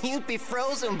spring, or you'd be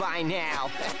frozen by now.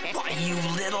 Why, you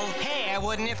little... Hey, I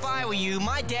wouldn't if I were you.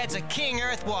 My dad's a king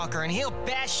earthwalker, and he'll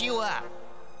bash you up.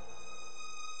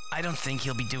 I don't think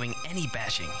he'll be doing any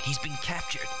bashing. He's been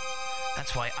captured.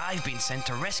 That's why I've been sent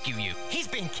to rescue you. He's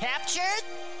been captured?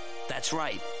 That's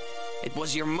right. It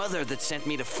was your mother that sent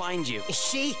me to find you. Is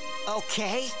she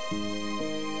okay?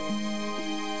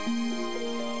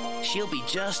 She'll be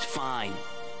just fine.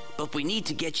 But we need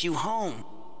to get you home.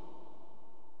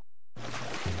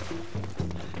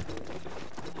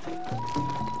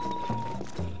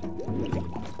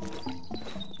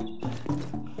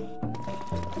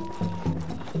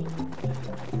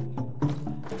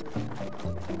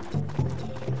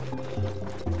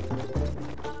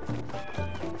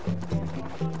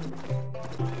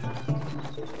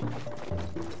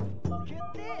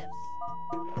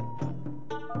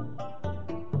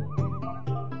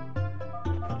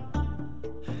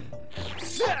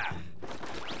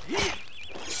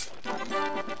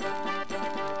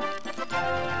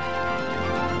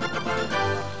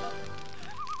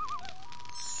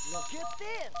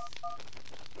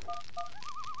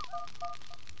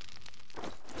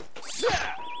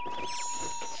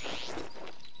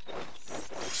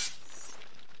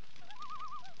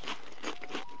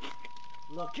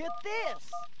 Look at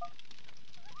this!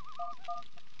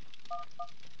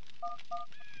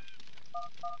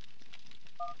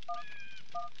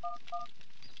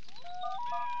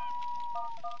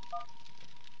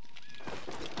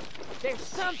 There's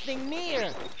something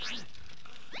near!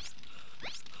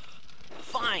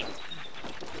 Fine.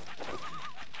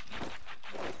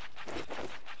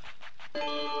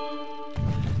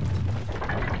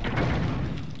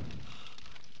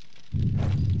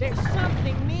 There's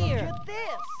something near! Look at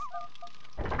this!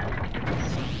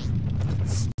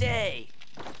 Stay.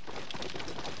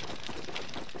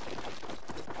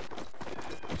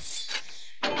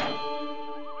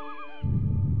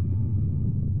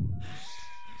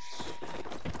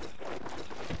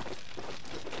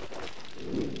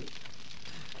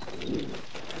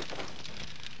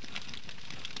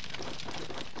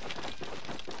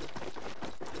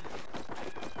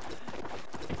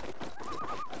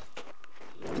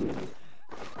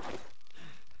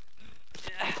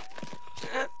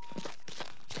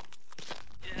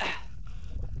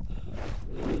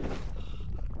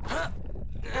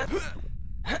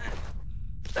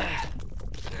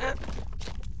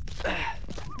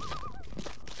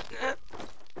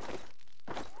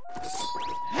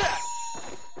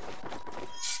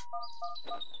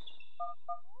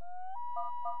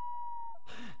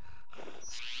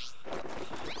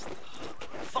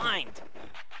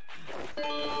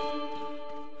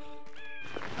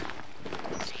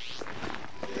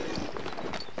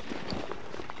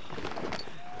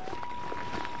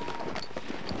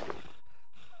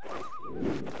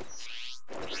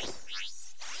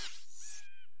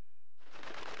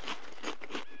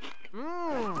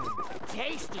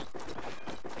 Tasty.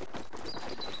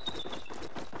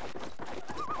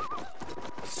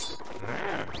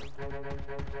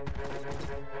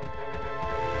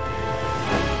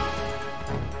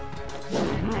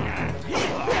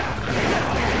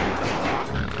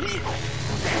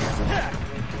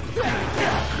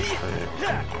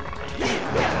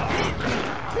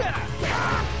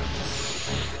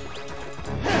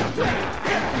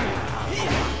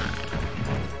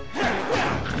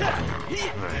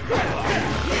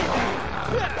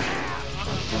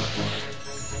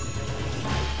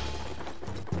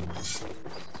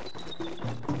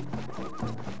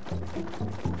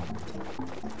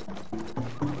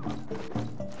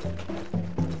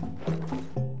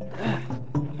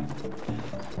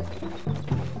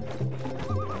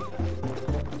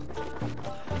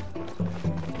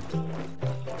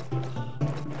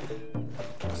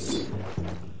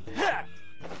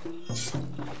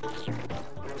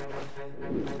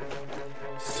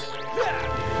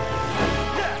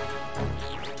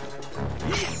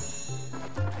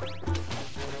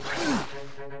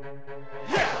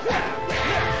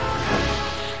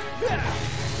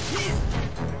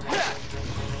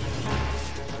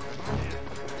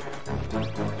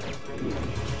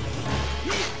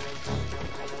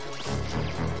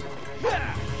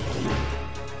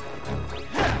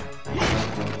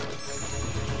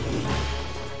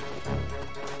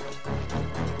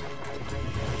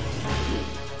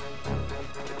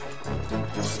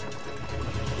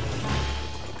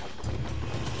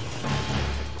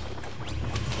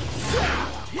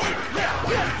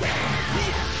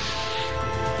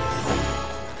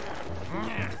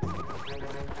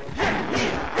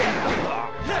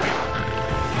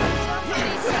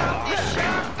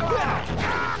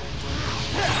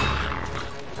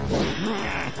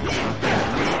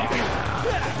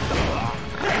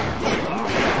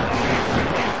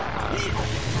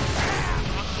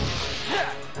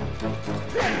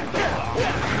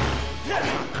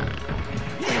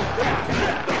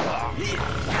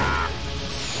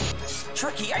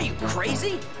 Tricky, are you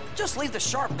crazy? Just leave the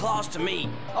sharp claws to me.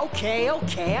 Okay,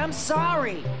 I'm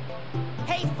sorry.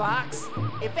 Hey, Fox,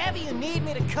 if ever you need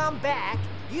me to come back,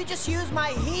 you just use my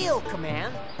heel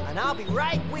command, and I'll be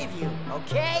right with you,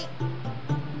 okay?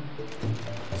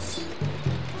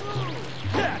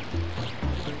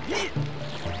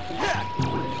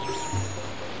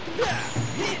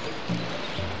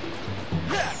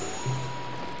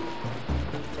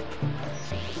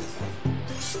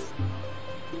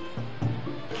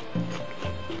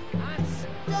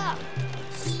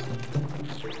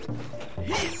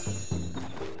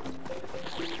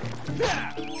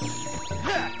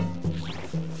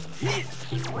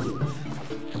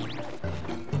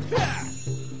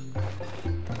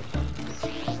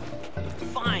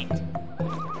 Fine.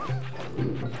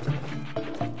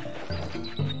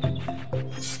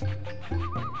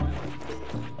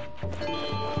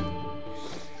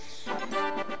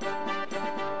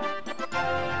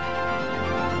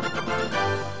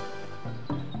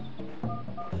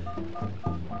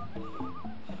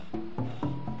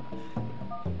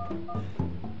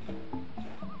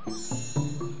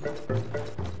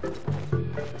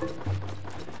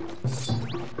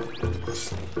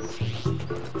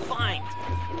 Fine.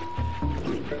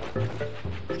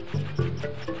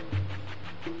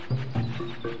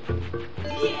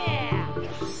 Yeah!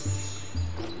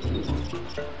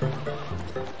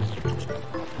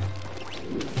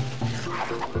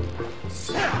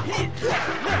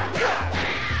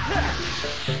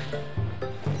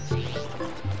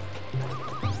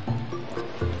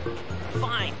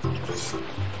 Fine.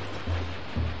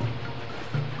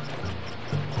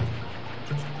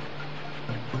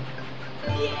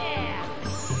 Yeah!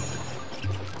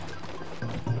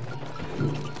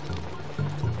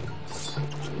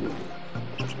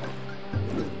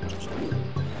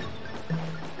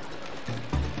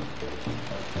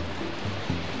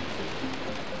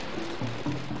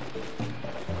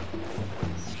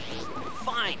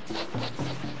 Fine.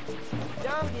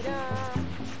 Dum-de-dum.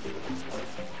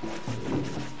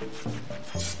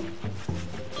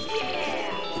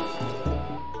 Yeah!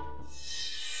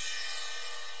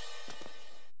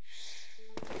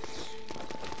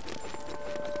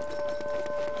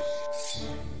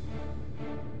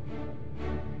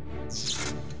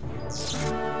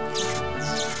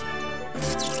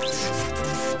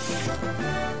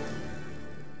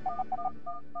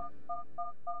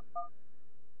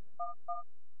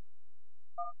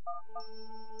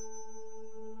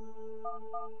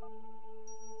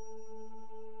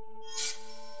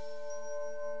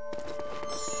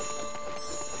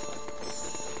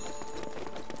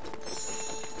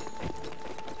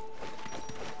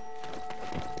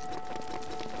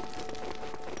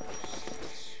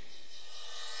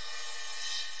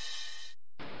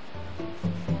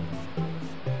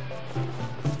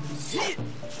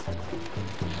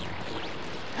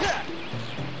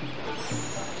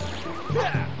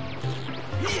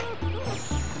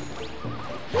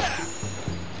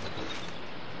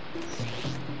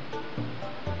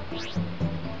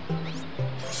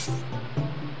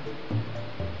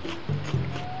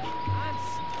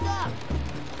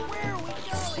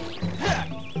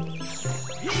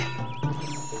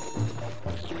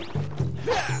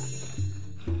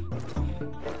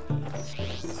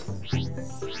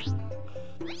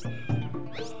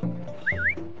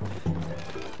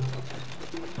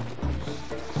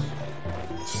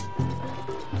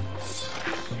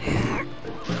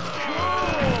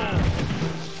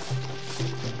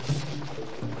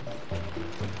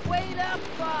 Wait up,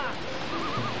 Fox!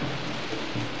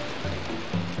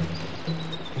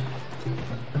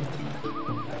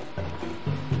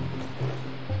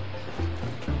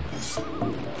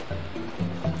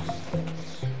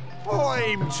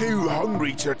 I'm too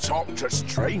hungry to talk to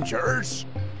strangers.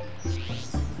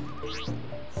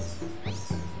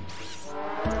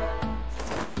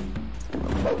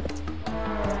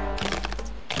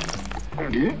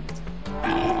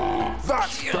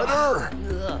 That's better.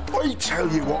 I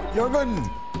tell you what, young'un,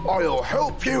 I'll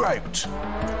help you out.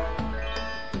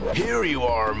 Here you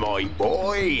are, my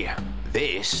boy.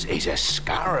 This is a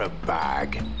scarab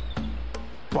bag.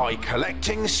 By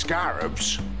collecting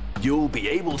scarabs, you'll be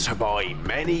able to buy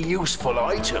many useful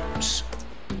items.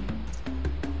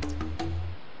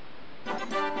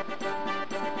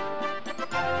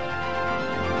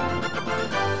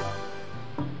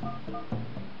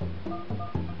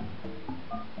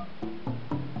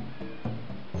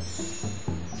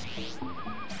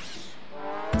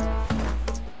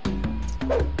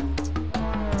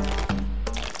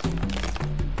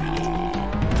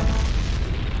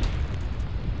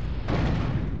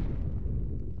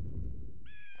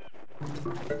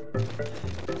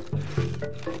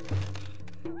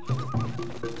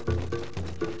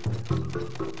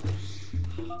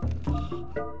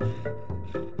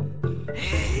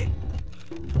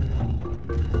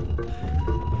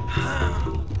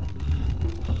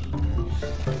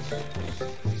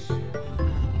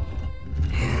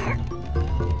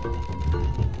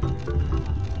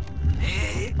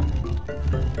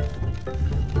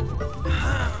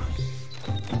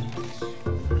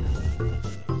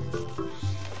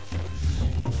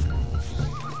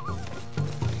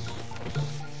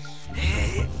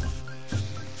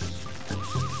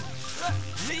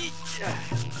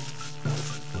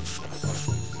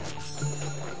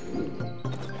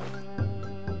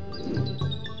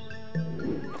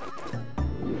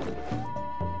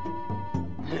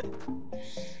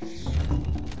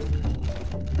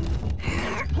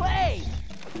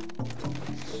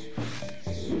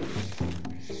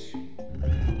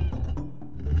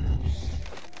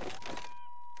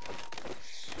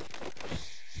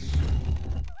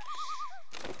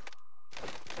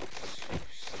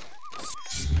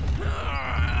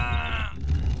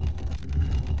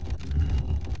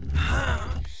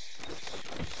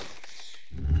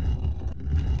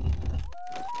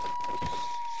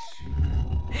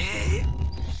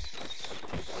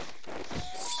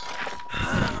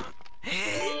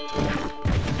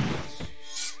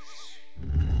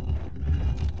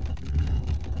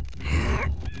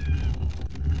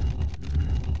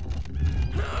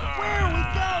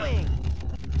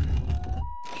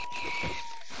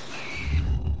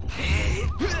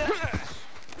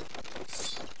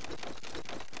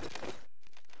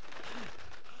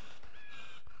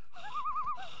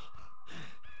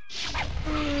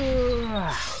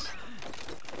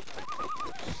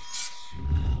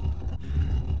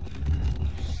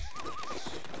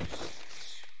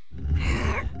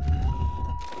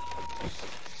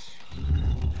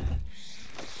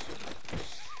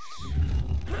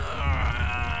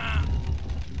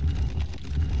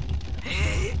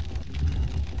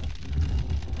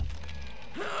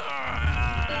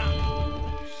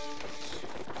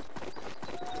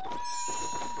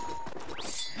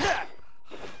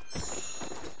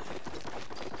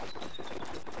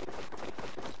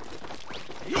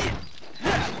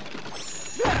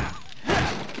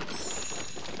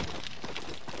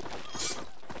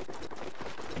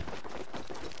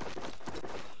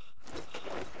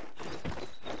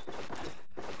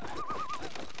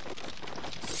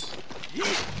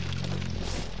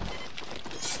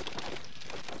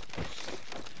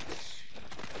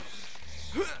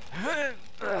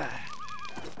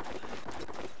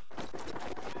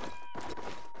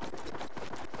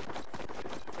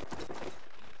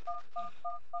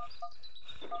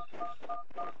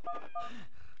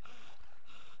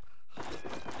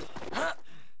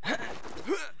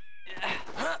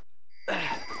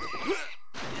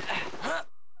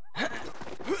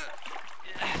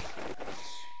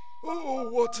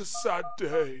 what a sad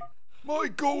day. My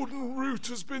golden root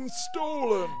has been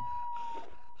stolen.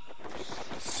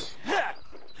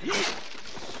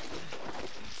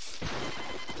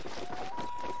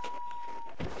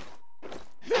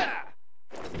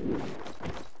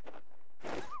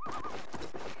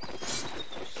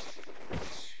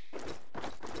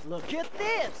 Look at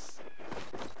this!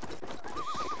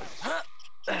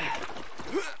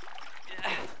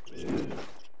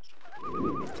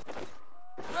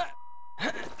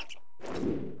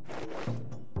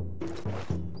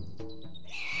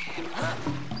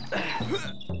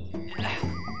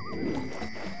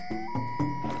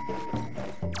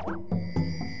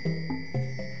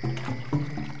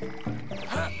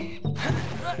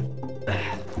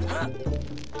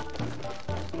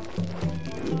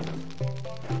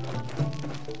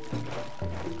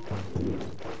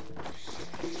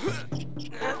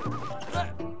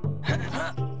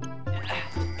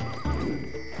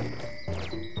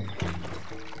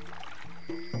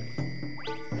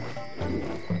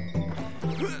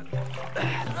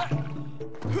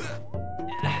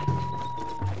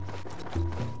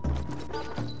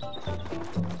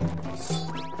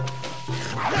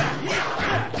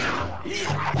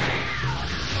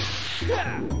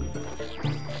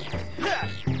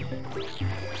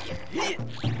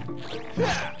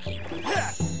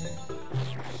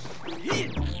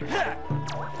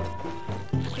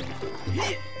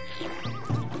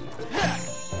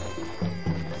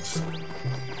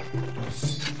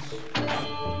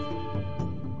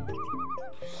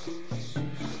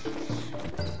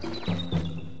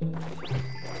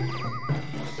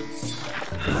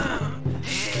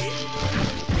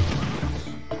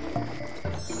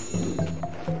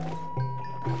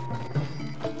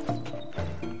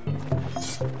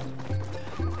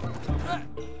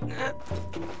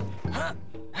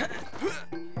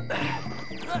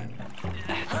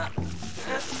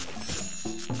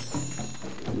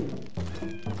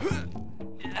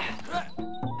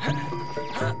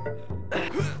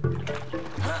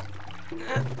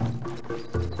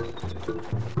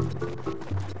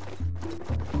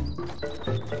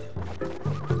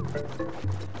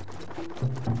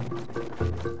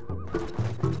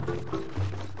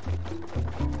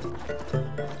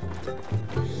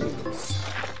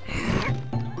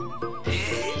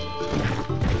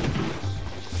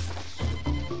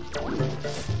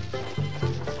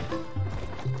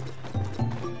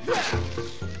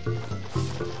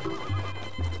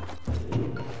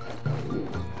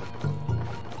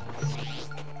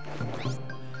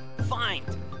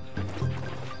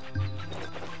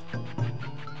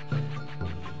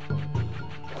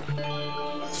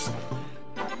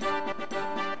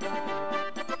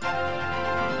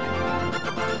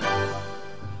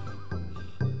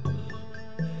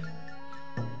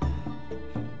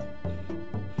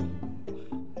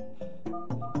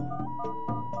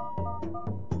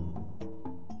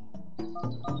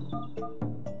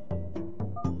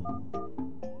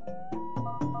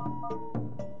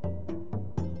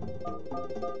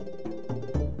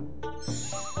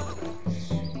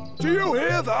 Do you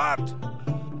hear that?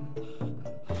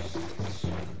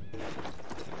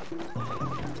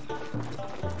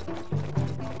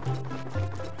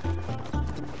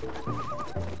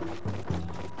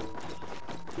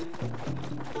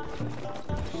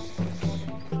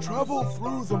 Travel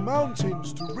through the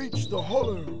mountains to reach the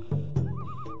hollow.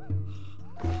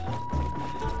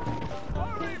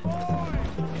 Hurry,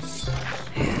 boys!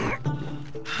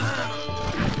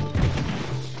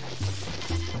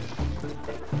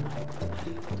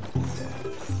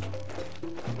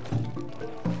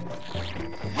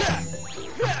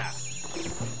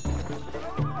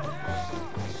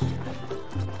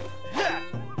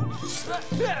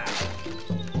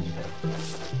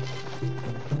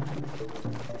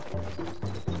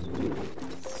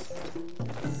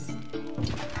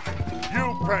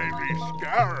 You pay these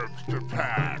scarabs to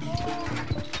pass.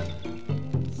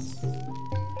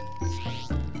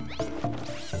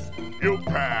 You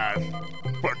pass,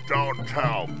 but don't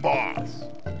tell boss.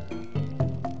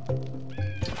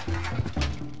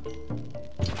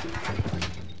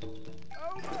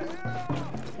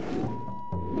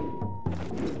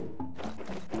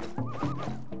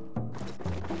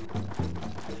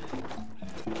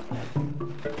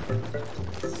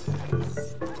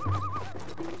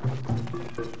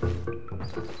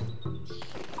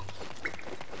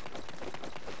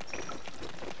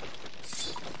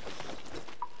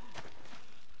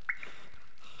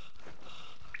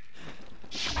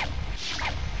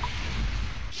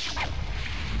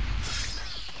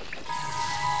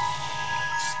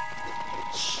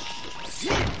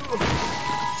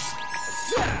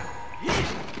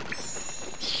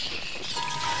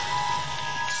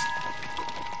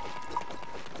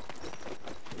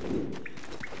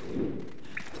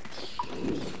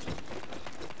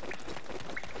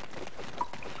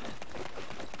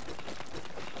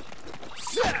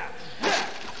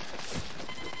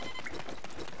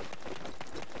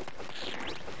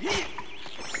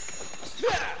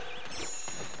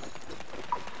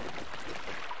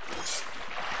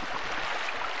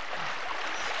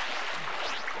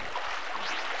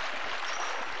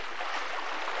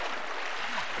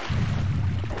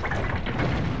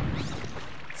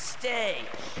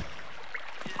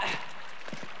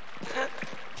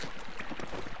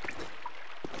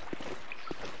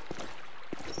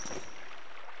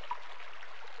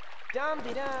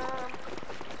 Dum-de-dum.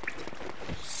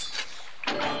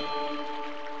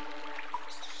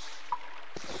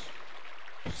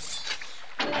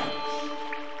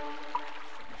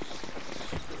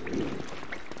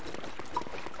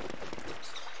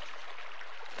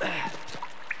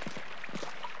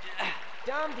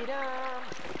 Dum-de-dum.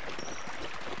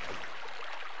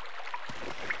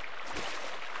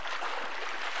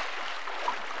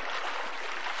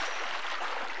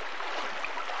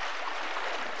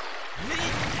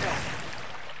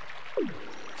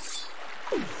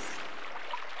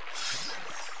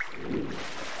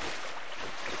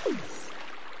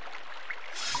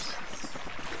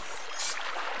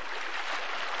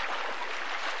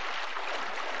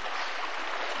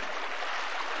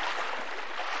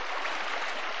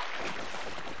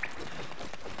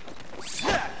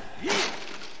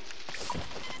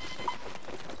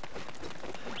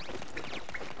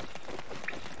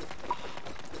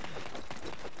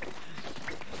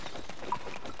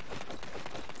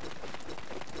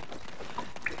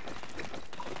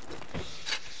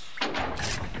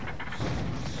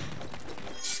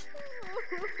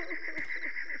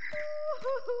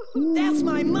 That's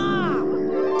my mom!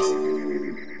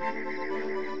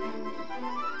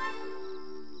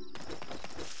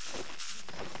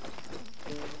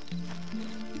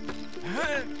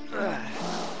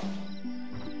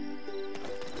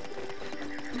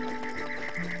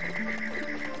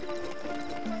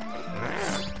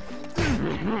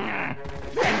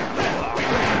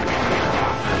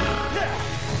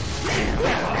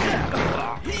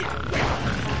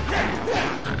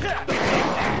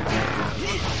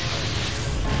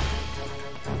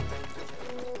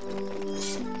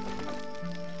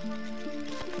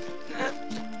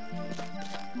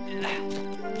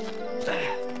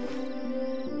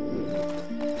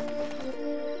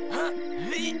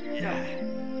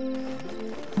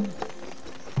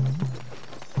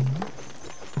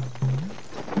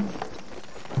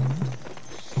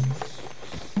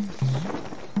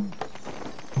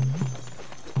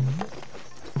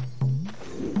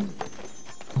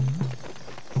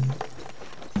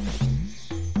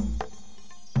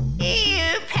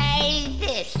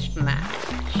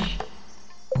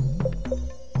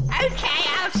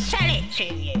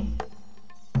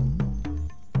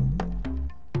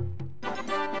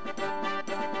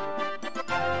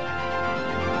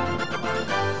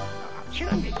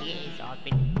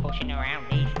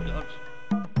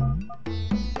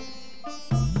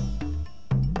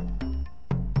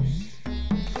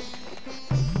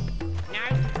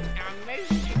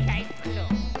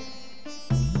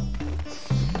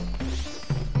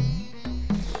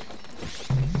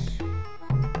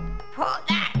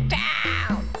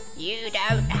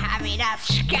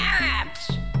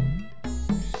 Scarabs!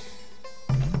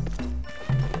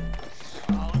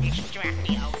 Oh, this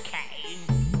drafty old cave.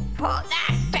 Put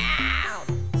that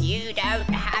down! You don't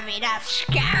have enough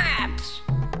scarabs!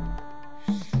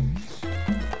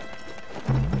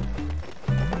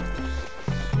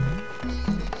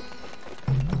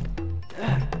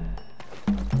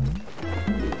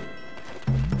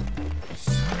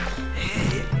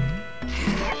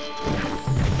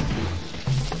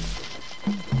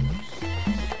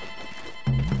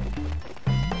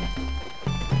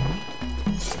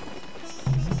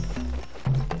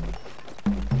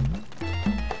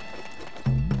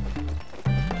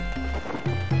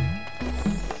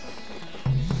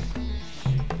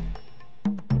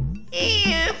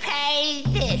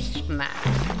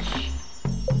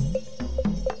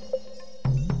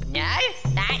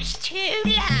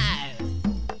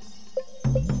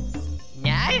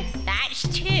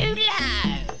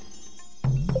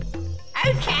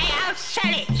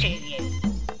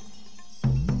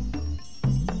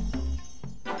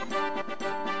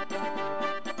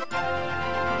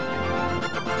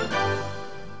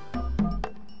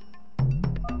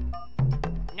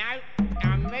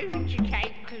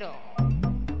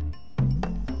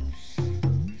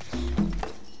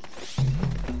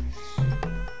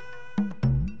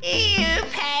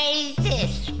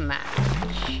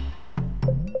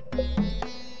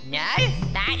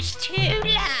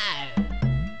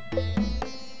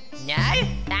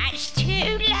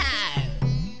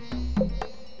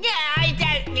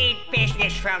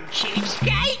 From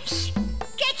cheapskates?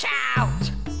 Get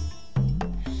out!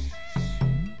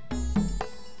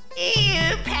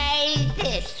 You pay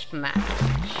this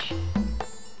much.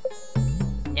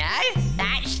 No,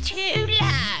 that's too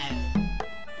low.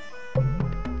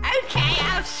 Okay,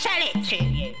 I'll sell it to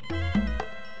you.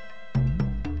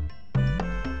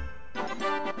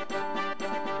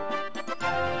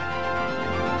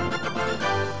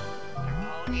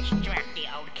 Oh, this drafty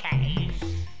old cave.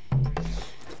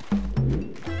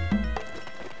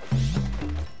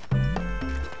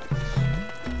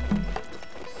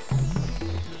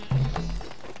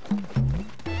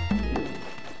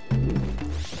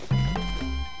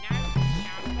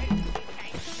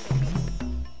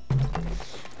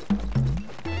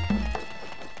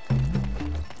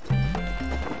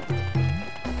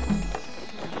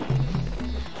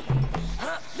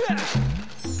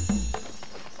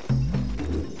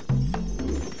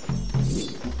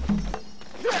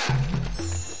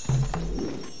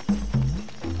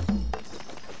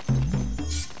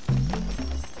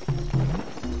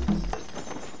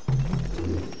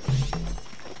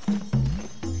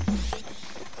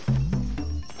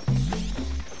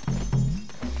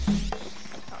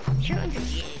 200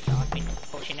 years I've been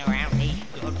pushing around these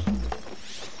goods.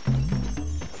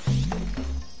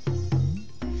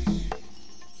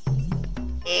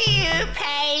 You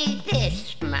pay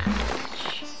this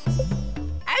much.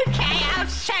 Okay, I'll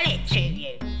sell it to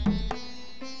you.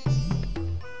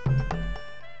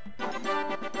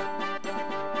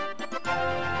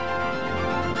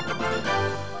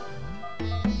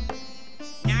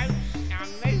 No,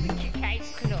 I'm moving to Cape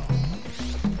Claw.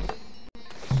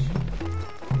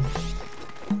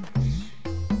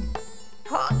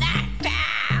 Put that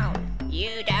down!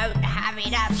 You don't have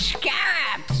enough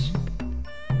scabs!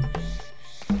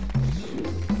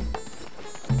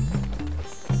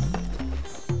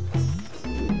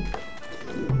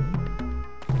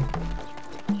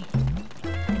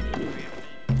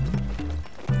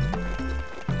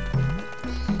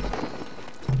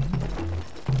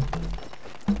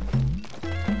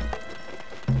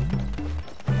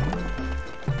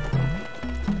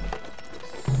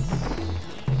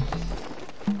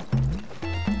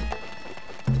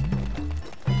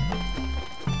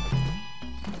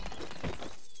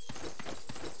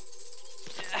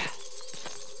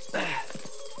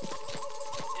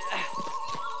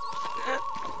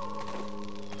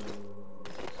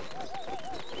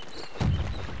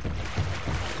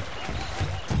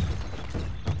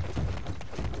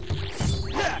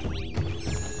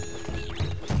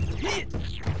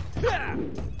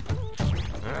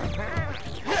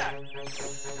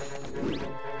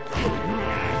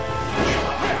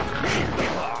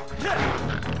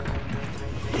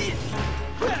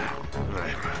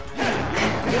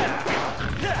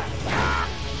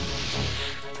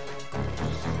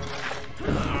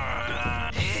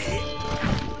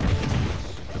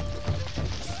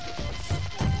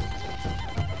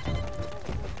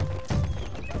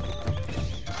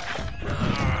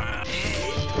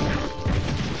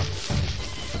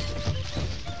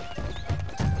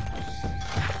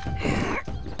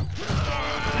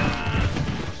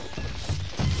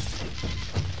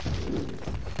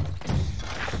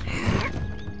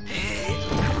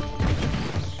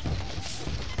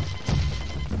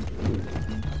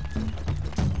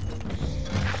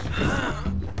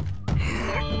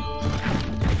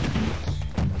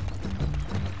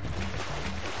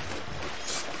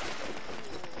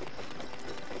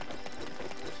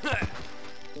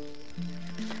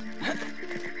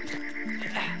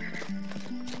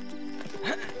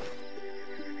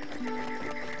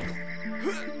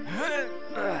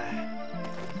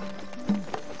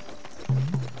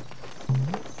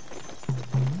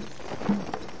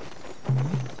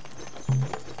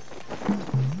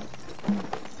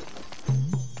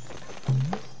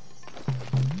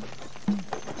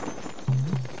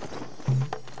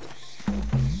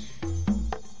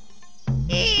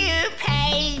 You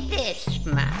pay this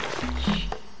much.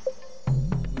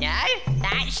 No,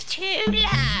 that's too low.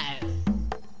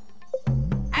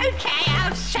 Okay,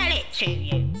 I'll sell it to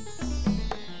you.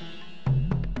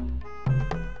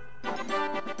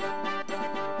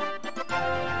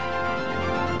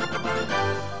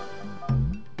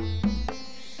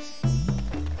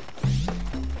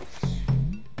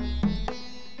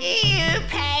 You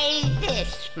pay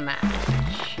this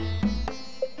much.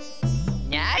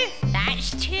 No,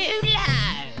 that's too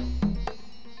low.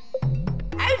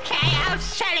 Okay, I'll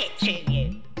sell it to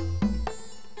you.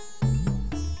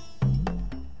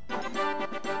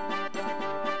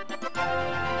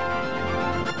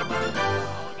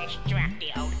 Oh, this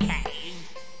drafty old cave.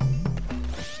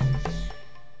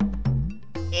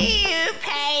 You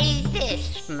pay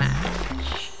this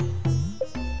much.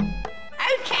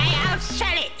 Okay, I'll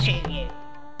sell it to you.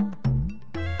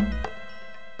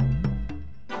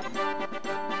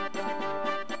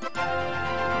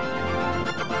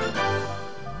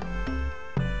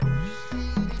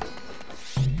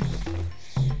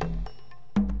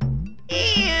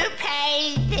 You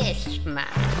pay this much.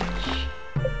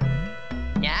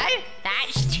 No,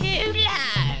 that's too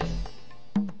low.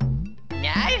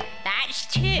 No, that's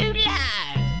too low.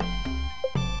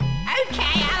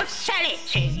 Okay, I'll sell it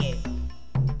to you.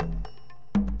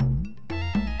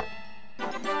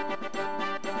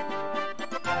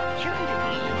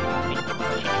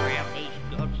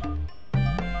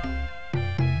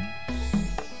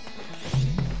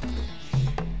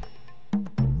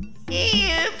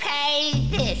 You pay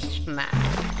this much.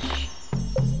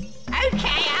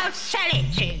 Okay, I'll sell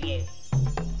it to you.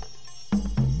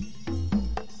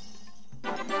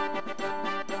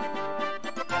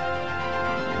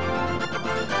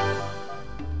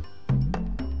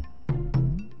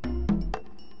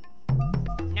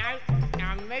 No,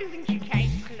 I'm moving to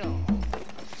Cape Claw.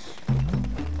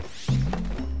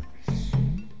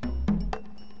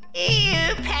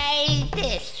 You pay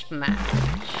this much.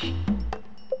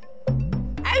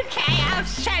 Okay, I'll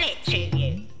sell it to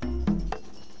you.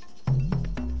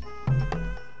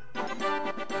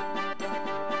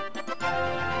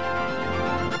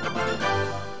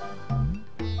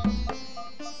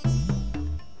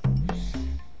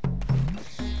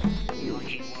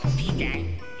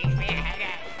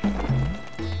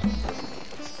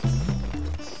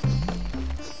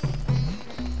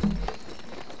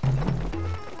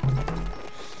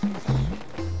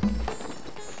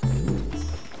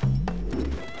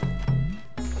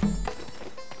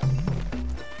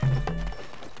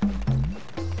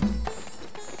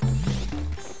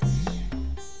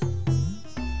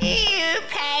 You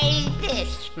pay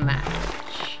this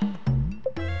much.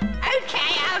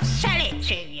 Okay, I'll sell it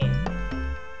to you.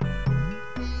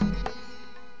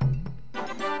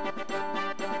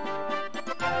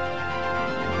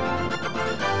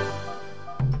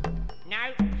 No,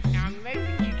 I'm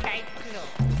moving to Cape Claw.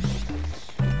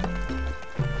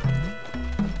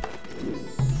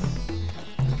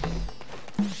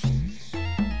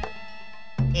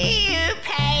 You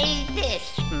pay this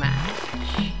much.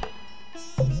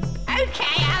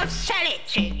 Okay, I'll sell it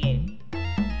to you.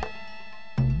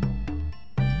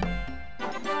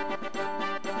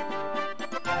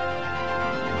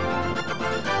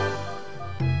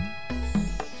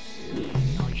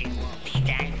 Noisy wolf,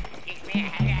 Stan. Give me a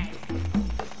hello.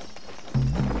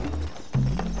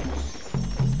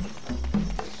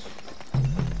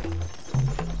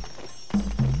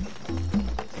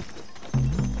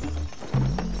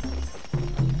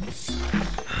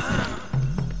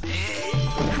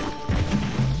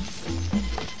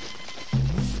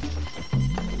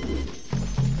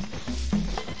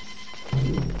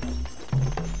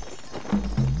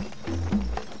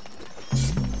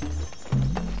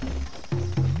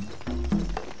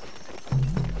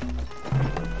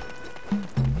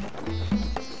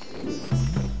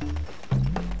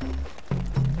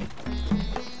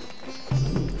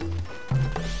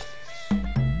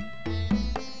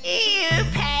 You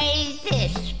pay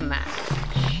this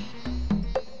much.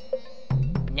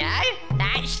 No,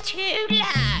 that's too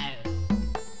low.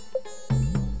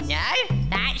 No,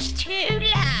 that's too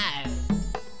low.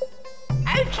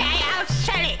 Okay, I'll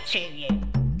sell it to you.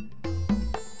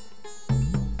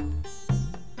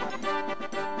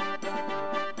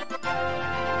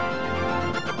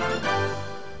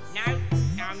 No,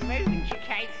 I'm moving to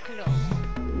Cape Claw.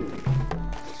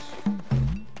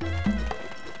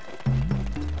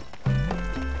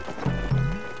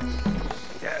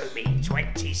 Throw me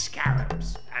 20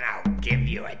 scarabs, and I'll give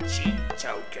you a cheap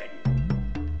token.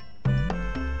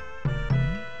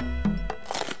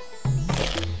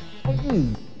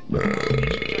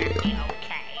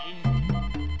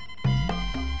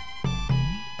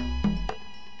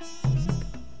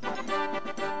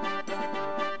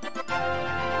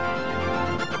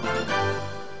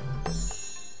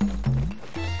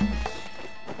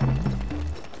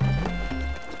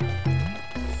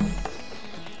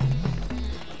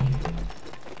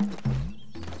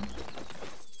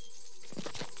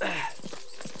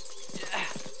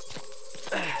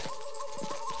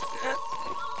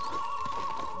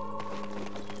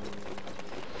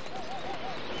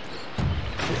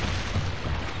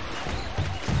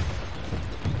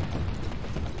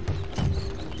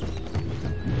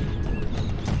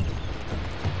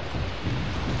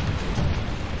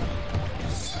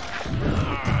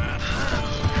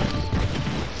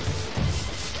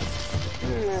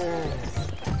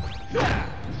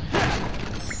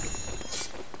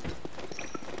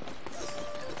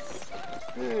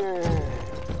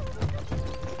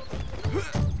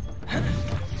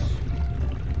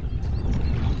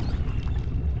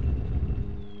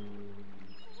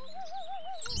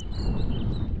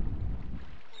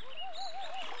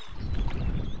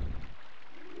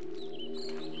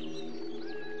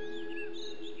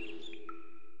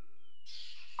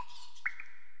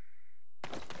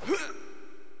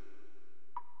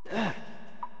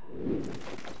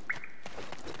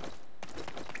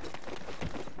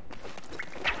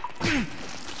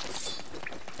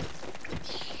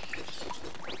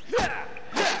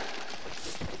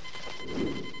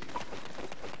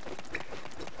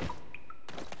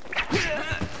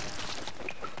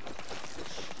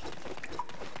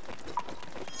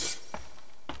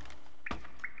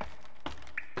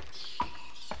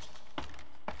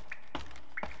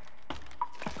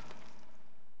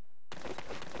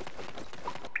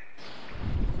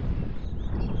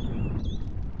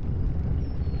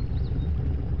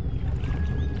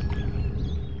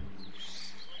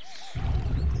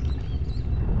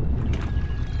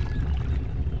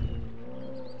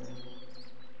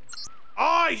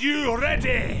 Are you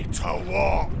ready to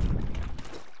warp?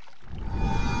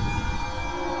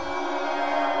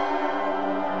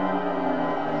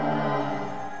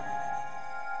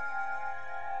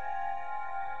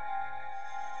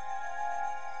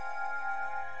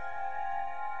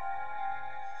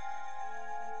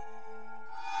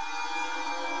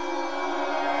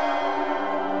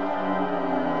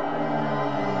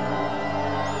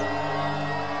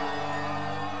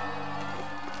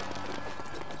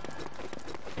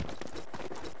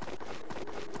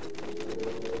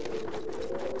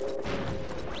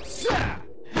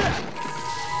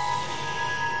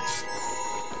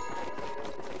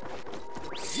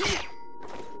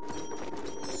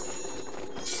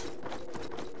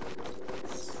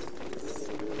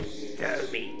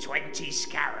 Throw me 20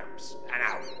 scarabs, and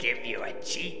I'll give you a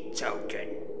cheat token.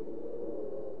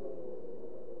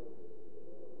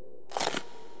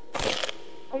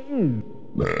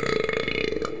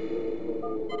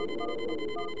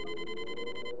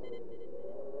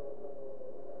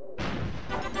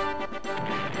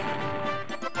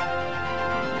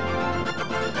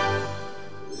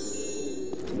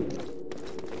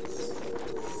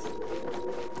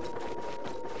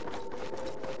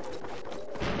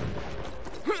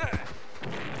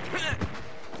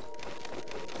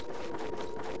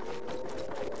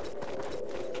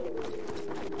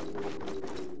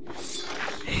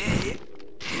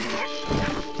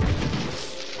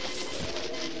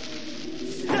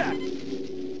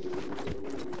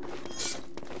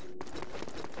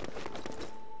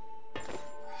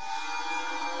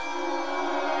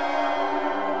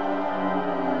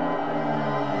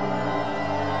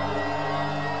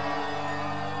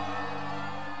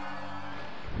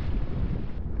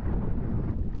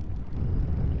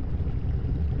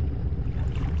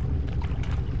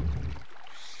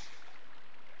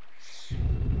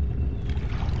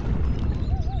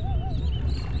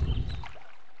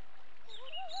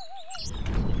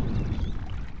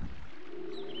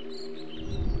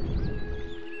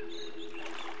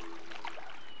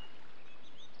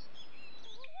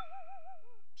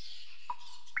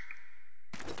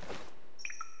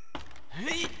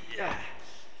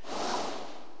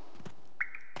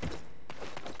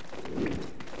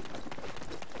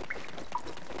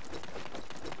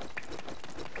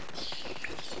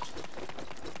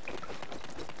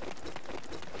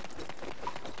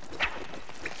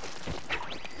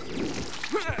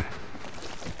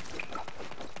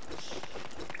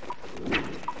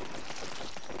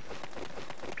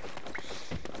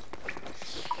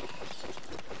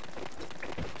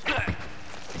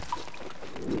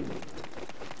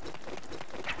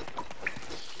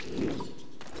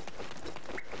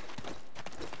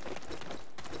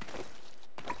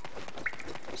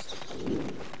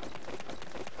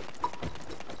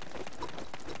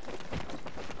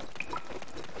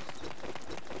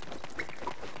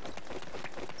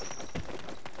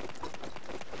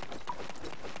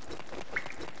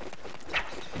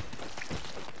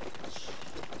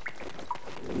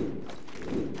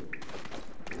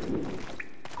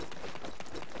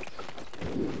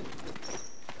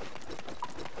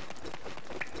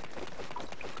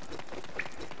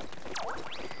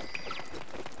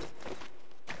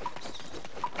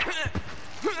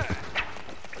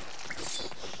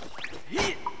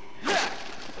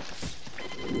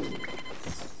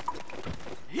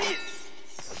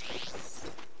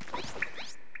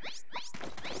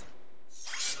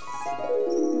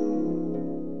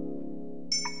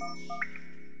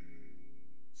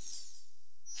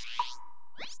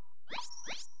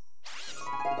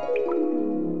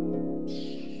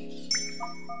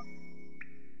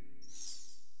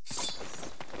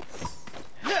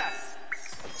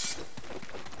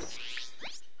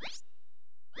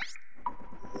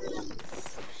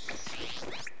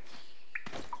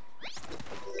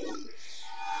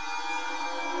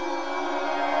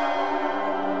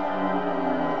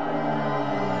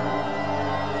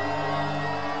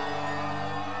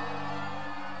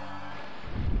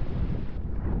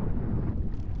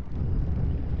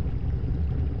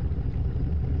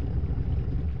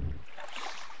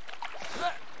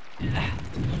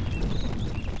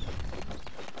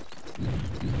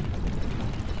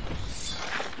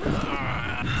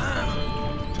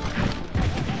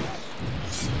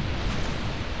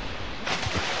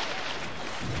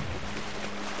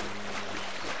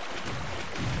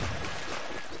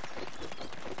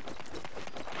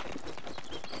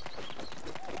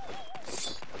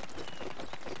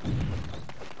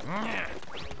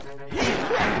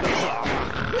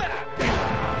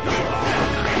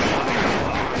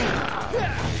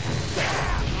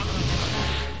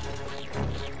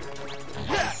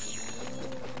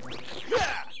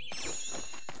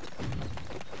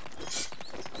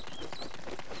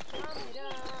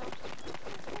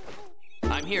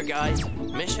 Here, guys.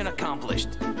 Mission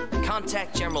accomplished.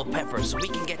 Contact General Pepper so we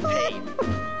can get paid.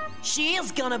 She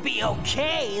is gonna be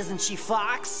okay, isn't she,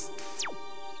 Fox?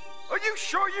 Are you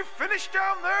sure you finished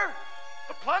down there?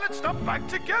 The planet's not back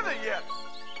together yet.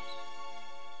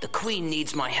 The Queen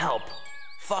needs my help.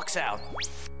 Fox out.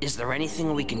 Is there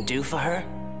anything we can do for her?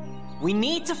 We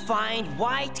need to find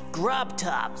white grub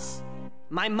tubs.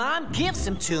 My mom gives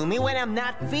them to me when I'm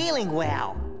not feeling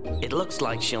well. It looks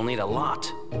like she'll need a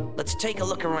lot. Let's take a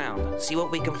look around, see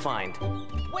what we can find.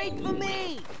 Wait for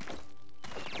me!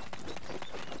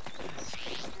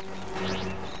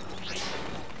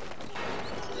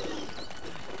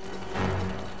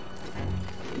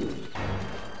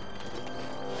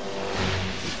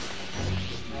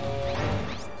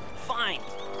 Fine.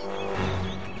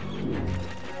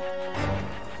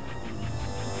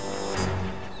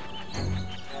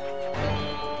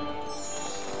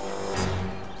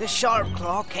 The Sharp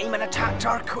Claw came and attacked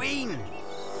our queen.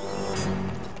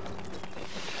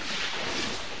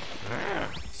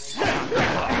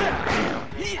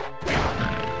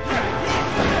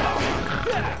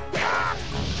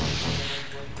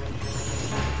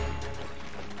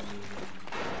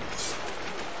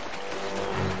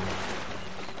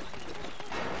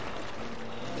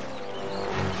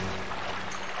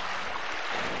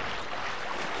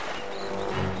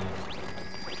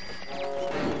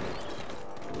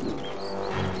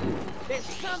 There's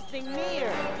something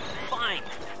near. Fine.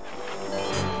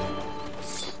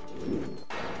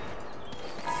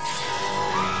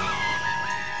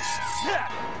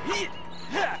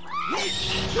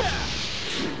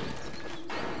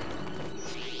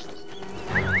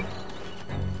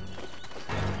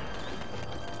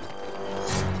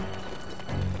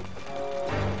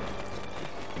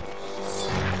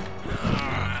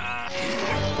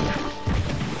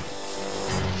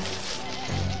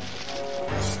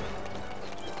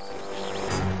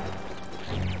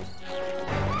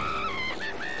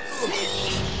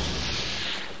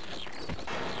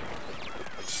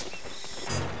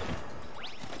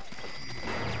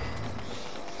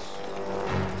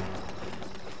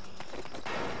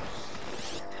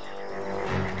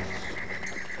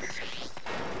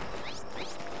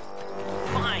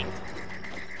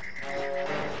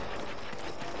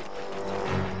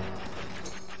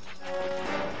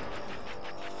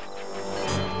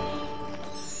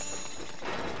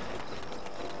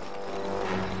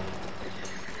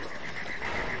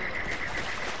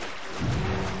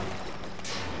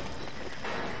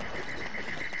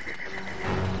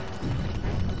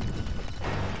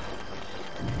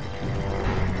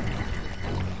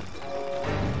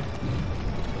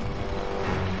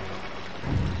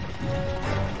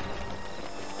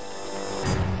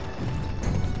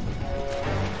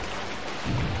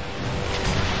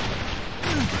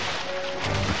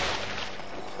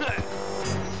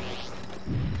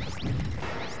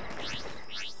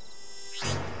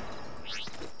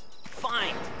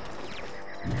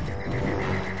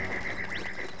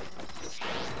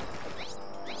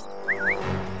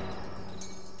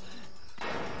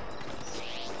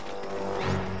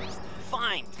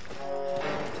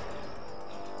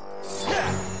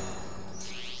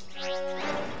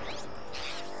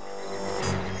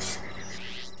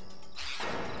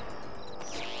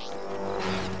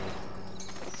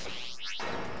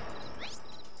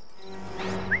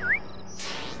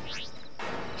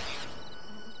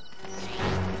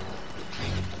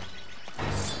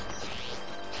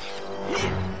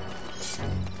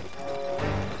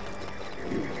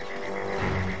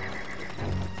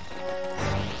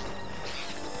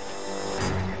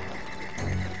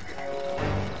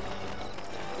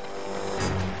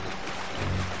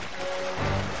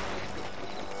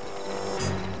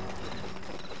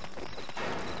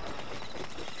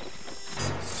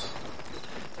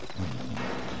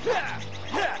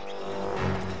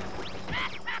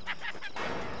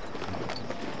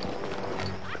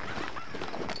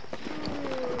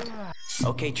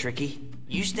 Okay, Tricky.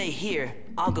 You stay here.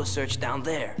 I'll go search down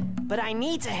there. But I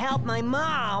need to help my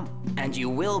mom. And you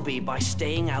will be by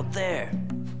staying out there.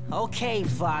 Okay,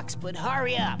 Fox, but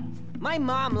hurry up. My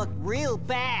mom looked real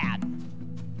bad.